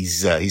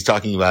he's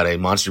talking about a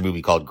monster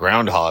movie called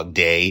Groundhog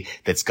Day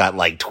that's got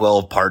like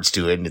 12 parts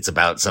to it, and it's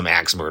about some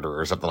axe murderer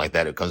or something like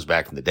that who comes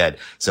back from the dead.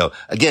 So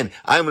again,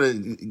 I'm gonna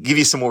give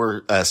you some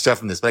more stuff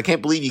from this, but I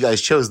can't believe you guys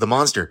chose The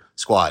Monster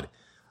Squad.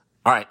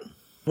 All right,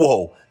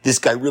 whoa, this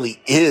guy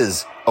really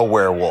is a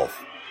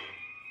werewolf.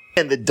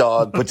 And the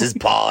dog puts his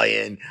paw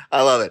in.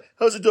 I love it.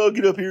 How's the dog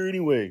get up here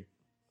anyway?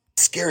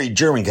 Scary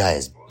German guy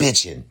is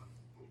bitching.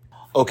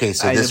 Okay,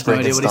 so this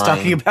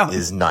Frankenstein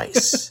is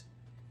nice.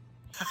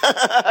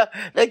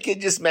 That kid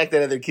just smacked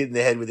that other kid in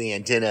the head with the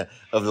antenna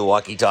of the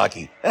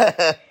walkie-talkie.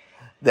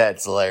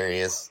 That's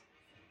hilarious.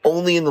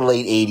 Only in the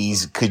late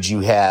 80s could you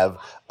have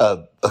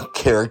a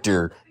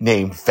character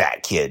named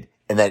Fat Kid,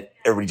 and that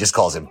everybody just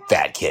calls him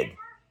Fat Kid.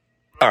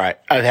 All right,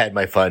 I've had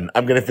my fun.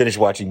 I'm going to finish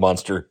watching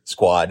Monster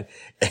Squad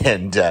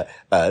and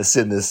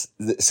send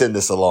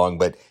this along.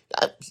 But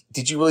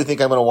did you really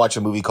think I'm going to watch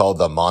a movie called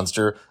The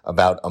Monster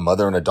about a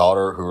mother and a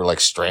daughter who are like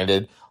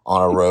stranded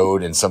on a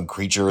road and some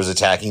creature is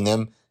attacking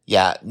them?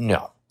 Yeah,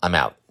 no, I'm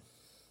out.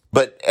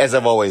 But as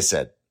I've always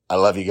said, I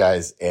love you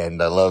guys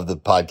and I love the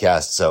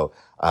podcast. So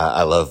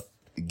I love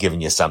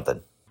giving you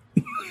something.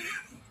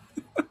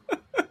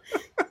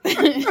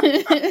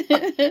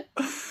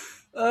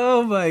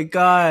 Oh my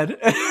God.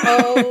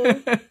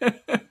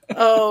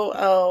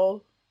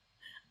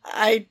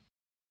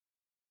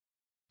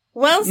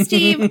 Well,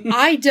 Steve,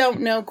 I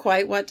don't know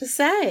quite what to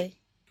say.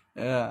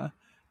 Yeah,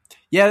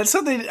 that's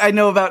something I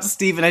know about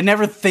Steve, and I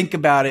never think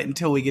about it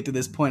until we get to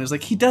this point. It's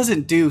like, he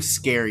doesn't do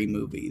scary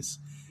movies.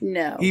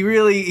 No.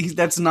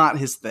 That's not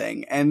his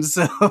thing. And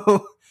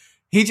so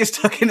he just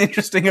took an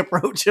interesting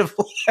approach of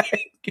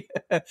like,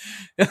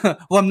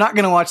 well, I'm not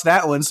going to watch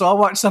that one, so I'll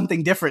watch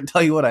something different and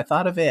tell you what I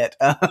thought of it.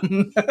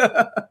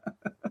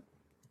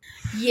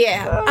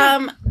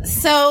 Yeah.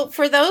 So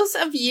for those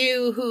of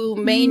you who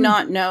may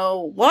not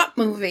know what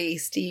movie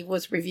Steve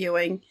was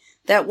reviewing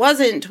that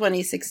wasn't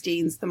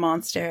 2016's The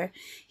Monster,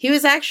 he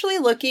was actually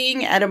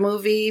looking at a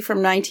movie from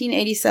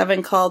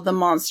 1987 called The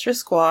Monster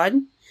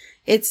Squad.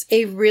 It's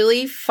a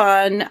really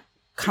fun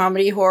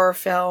comedy horror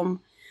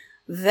film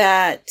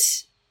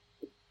that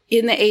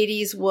in the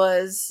 80s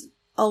was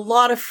a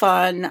lot of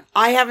fun.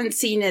 I haven't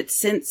seen it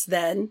since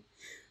then,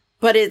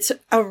 but it's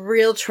a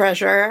real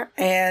treasure,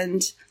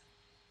 and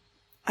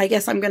I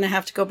guess I'm going to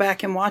have to go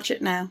back and watch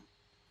it now.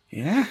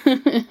 Yeah.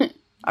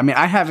 I mean,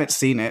 I haven't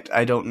seen it.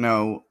 I don't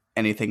know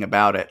anything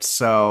about it.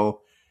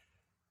 So,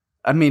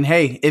 I mean,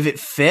 hey, if it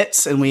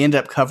fits and we end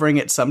up covering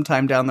it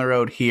sometime down the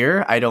road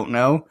here, I don't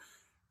know,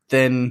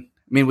 then,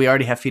 I mean, we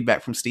already have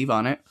feedback from Steve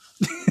on it.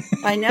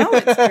 I know,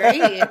 it's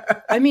great.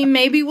 I mean,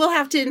 maybe we'll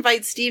have to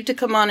invite Steve to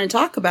come on and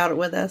talk about it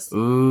with us.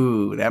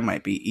 Ooh, that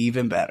might be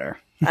even better.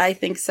 I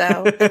think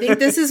so. I think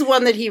this is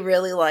one that he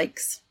really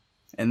likes.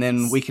 And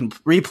then we can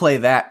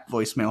replay that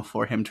voicemail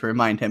for him to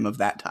remind him of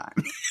that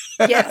time.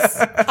 Yes.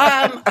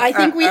 I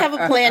think we have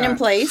a plan in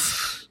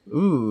place.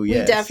 Ooh,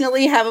 yes. We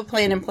definitely have a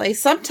plan in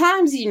place.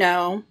 Sometimes,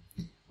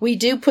 we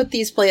do put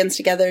these plans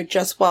together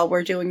just while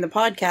we're doing the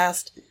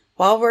podcast,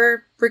 while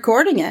we're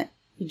recording it.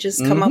 We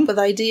just come up with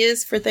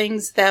ideas for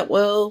things that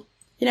will,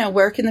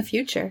 work in the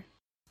future.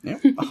 Yeah.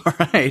 All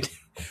right.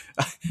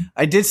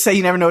 I did say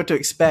you never know what to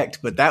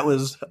expect, but that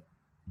was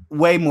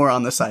way more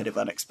on the side of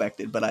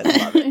unexpected, but I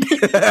love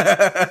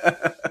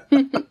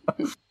it.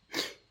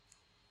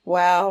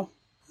 Wow.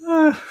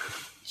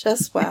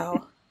 Just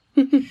wow.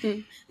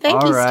 Thank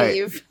you,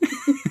 Steve.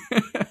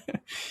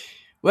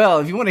 Well,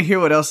 if you want to hear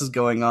what else is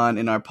going on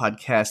in our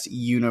podcast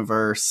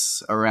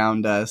universe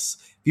around us,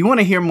 if you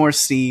want to hear more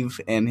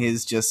Steve and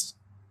his just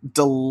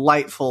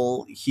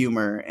delightful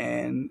humor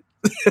and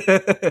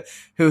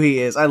who he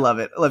is, I love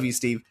it. I love you,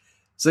 Steve.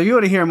 So if you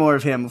want to hear more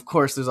of him, of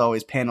course, there's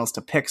always Panels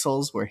to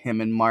Pixels, where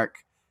him and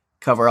Mark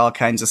cover all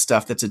kinds of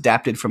stuff that's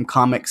adapted from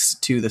comics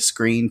to the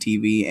screen,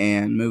 TV,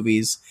 and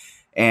movies.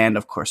 And,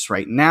 of course,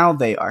 right now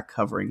they are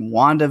covering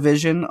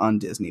WandaVision on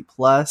Disney+.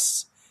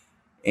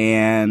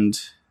 And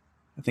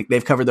I think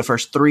they've covered the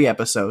first 3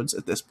 episodes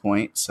at this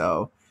point,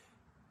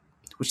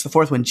 which the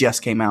 4th one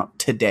just came out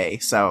today.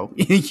 So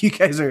you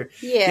guys are,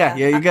 yeah,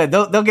 you're good.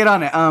 They'll get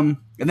on it. And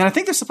then I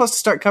think they're supposed to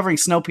start covering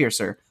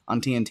Snowpiercer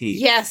on TNT.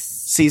 Yes.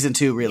 Season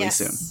 2 really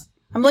soon.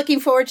 I'm looking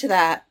forward to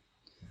that.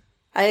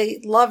 I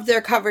loved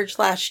their coverage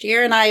last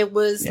year, and I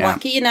was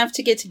lucky enough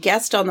to get to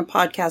guest on the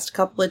podcast a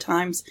couple of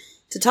times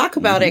to talk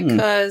about it,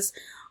 because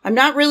I'm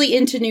not really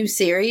into new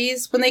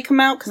series when they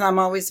come out, because I'm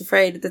always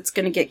afraid that's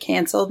going to get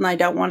canceled and I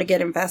don't want to get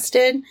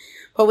invested.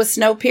 But with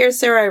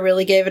Snowpiercer, I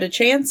really gave it a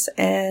chance,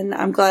 and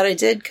I'm glad I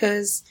did,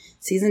 because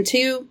season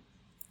 2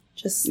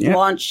 just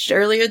launched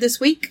earlier this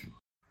week.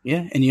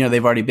 Yeah, and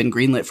they've already been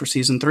greenlit for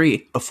season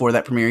 3 before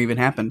that premiere even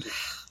happened.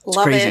 It's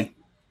Love crazy. it.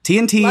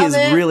 TNT is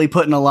really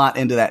putting a lot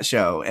into that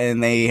show,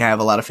 and they have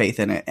a lot of faith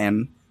in it,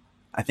 and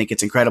I think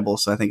it's incredible,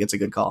 so I think it's a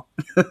good call.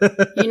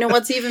 You know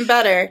what's even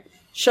better?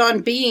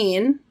 Sean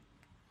Bean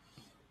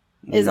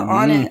is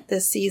on it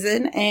this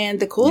season, and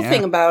the cool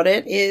thing about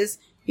it is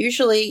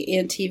usually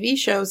in TV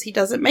shows, he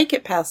doesn't make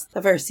it past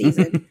the first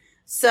season.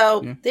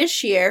 So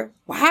this year,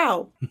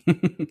 wow.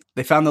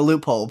 They found the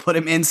loophole, put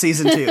him in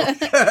season 2.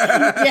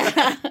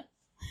 Yeah,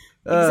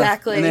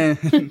 exactly. And then,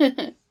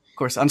 of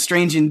course, on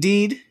Strange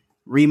Indeed,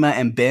 Rima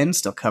and Ben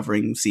still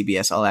covering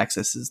CBS All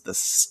Access's The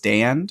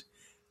Stand,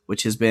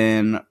 which has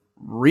been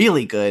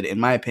really good, in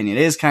my opinion.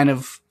 It is kind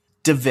of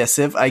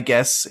divisive, I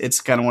guess.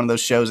 It's kind of one of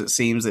those shows, it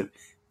seems, that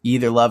you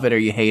either love it or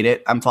you hate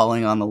it. I'm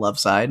falling on the love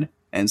side,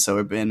 and so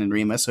are Ben and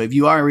Rima. So if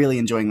you are really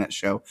enjoying that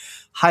show,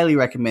 highly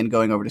recommend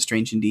going over to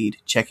Strange Indeed,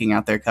 checking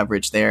out their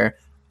coverage there.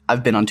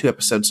 I've been on 2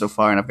 episodes so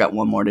far, and I've got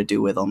 1 more to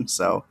do with them,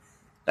 so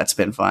that's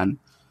been fun.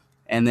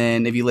 And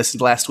then if you listened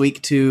last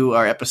week to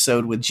our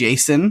episode with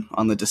Jason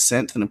on The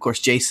Descent, then of course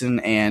Jason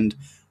and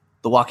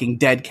the Walking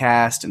Dead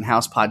cast and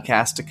House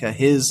Podcastica,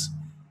 his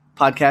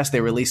podcast,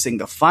 they're releasing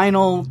the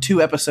final 2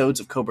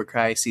 episodes of Cobra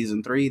Kai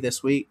Season 3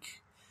 this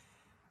week.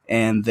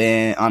 And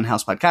then on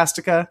House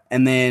Podcastica.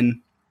 And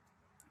then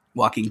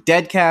Walking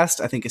Dead cast,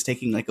 I think, is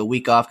taking like a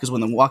week off, because when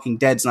The Walking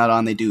Dead's not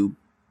on, they do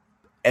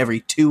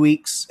every 2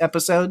 weeks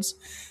episodes.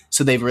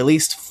 So they've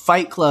released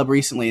Fight Club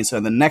recently, and so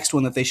the next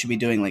one that they should be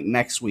doing like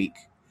next week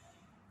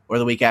or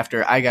the week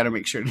after, I got to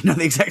make sure to know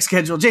the exact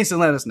schedule. Jason,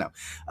 let us know.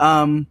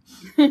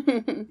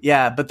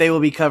 Yeah, but they will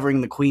be covering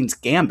The Queen's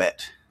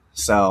Gambit.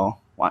 So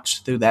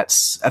watch through that.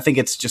 I think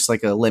it's just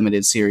like a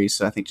limited series.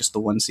 So I think just the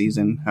 1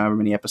 season, however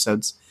many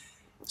episodes.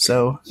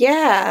 So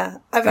yeah,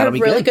 I've heard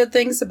really good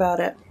things about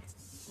it.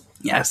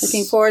 Yes.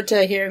 Looking forward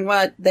to hearing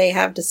what they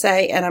have to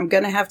say. And I'm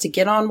going to have to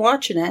get on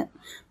watching it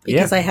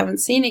because I haven't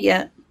seen it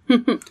yet.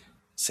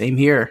 Same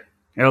here.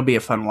 It'll be a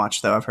fun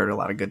watch, though. I've heard a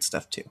lot of good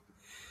stuff, too.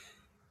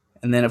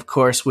 And then, of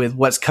course, with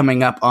what's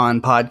coming up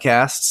on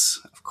podcasts,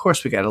 of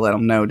course, we got to let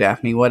them know,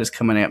 Daphne, what is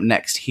coming up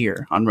next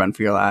here on Run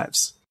for Your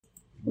Lives?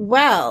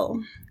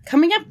 Well,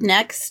 coming up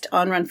next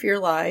on Run for Your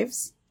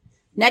Lives,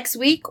 next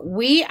week,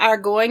 we are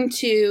going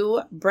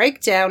to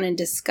break down and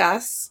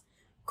discuss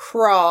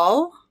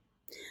Crawl,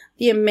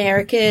 the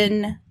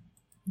American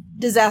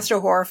disaster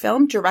horror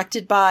film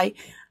directed by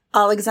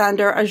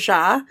Alexander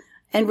Aja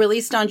and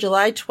released on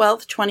July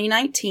 12th,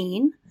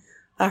 2019.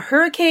 A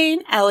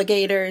hurricane,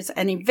 alligators,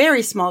 and a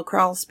very small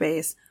crawl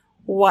space.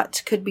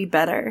 What could be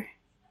better?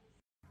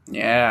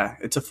 Yeah,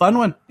 it's a fun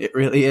one. It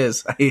really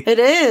is. It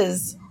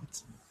is.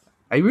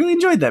 I really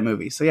enjoyed that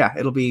movie. So yeah,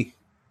 it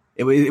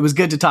was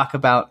good to talk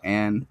about,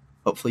 and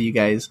hopefully you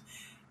guys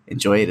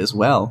enjoy it as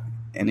well.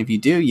 And if you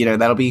do,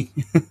 that'll be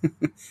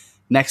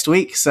next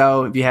week.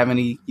 So if you have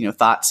any,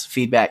 thoughts,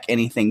 feedback,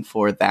 anything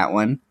for that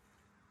one,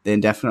 then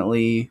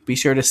definitely be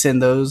sure to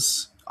send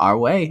those our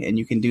way. And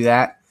you can do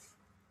that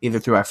either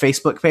through our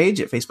Facebook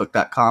page at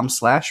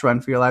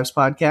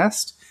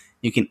facebook.com/runforyourlivespodcast.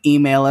 You can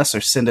email us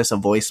or send us a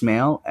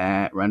voicemail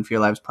at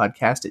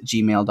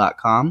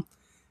runforyourlivespodcast@gmail.com.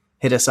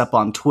 Hit us up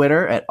on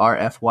Twitter at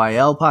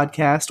RFYL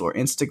Podcast or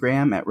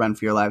Instagram at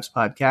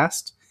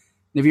runforyourlivespodcast.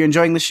 And if you're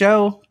enjoying the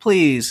show,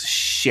 please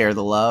share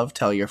the love.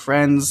 Tell your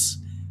friends.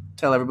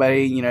 Tell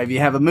everybody, if you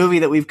have a movie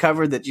that we've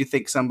covered that you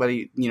think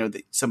somebody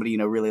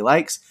really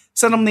likes,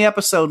 send them the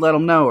episode, let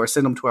them know, or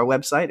send them to our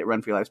website at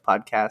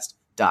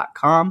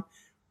runforyourlivespodcast.com,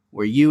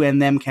 where you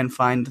and them can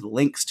find the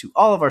links to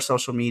all of our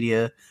social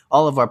media,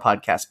 all of our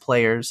podcast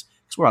players,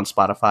 because we're on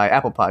Spotify,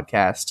 Apple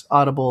Podcasts,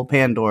 Audible,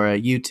 Pandora,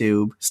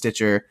 YouTube,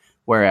 Stitcher,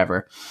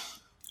 wherever.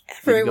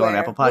 Everywhere. You can go on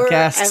Apple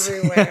Podcasts.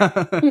 We're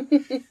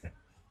everywhere.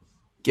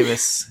 Give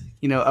us,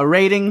 a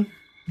rating,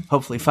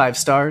 hopefully 5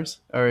 stars,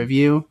 a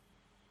review.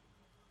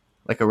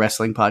 Like a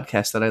wrestling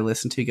podcast that I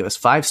listen to, give us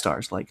 5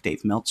 stars like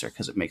Dave Meltzer,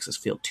 because it makes us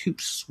feel too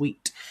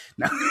sweet.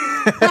 No.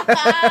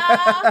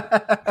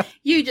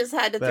 You just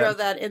had to throw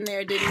that in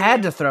there, didn't you?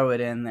 Had to throw it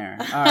in there.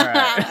 All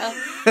right.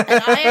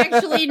 And I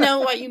actually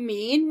know what you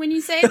mean when you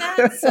say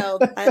that, so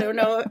I don't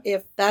know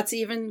if that's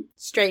even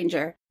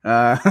stranger.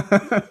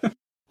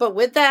 But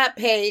with that,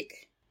 Paik,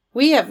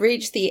 we have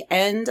reached the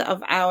end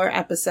of our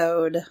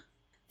episode.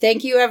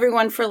 Thank you,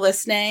 everyone, for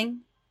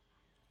listening.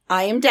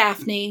 I am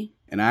Daphne.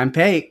 And I'm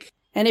Paik.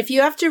 And if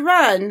you have to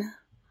run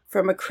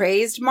from a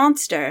crazed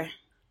monster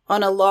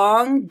on a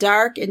long,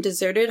 dark, and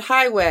deserted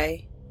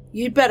highway,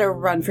 you'd better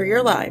run for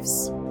your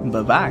lives.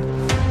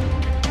 Bye-bye.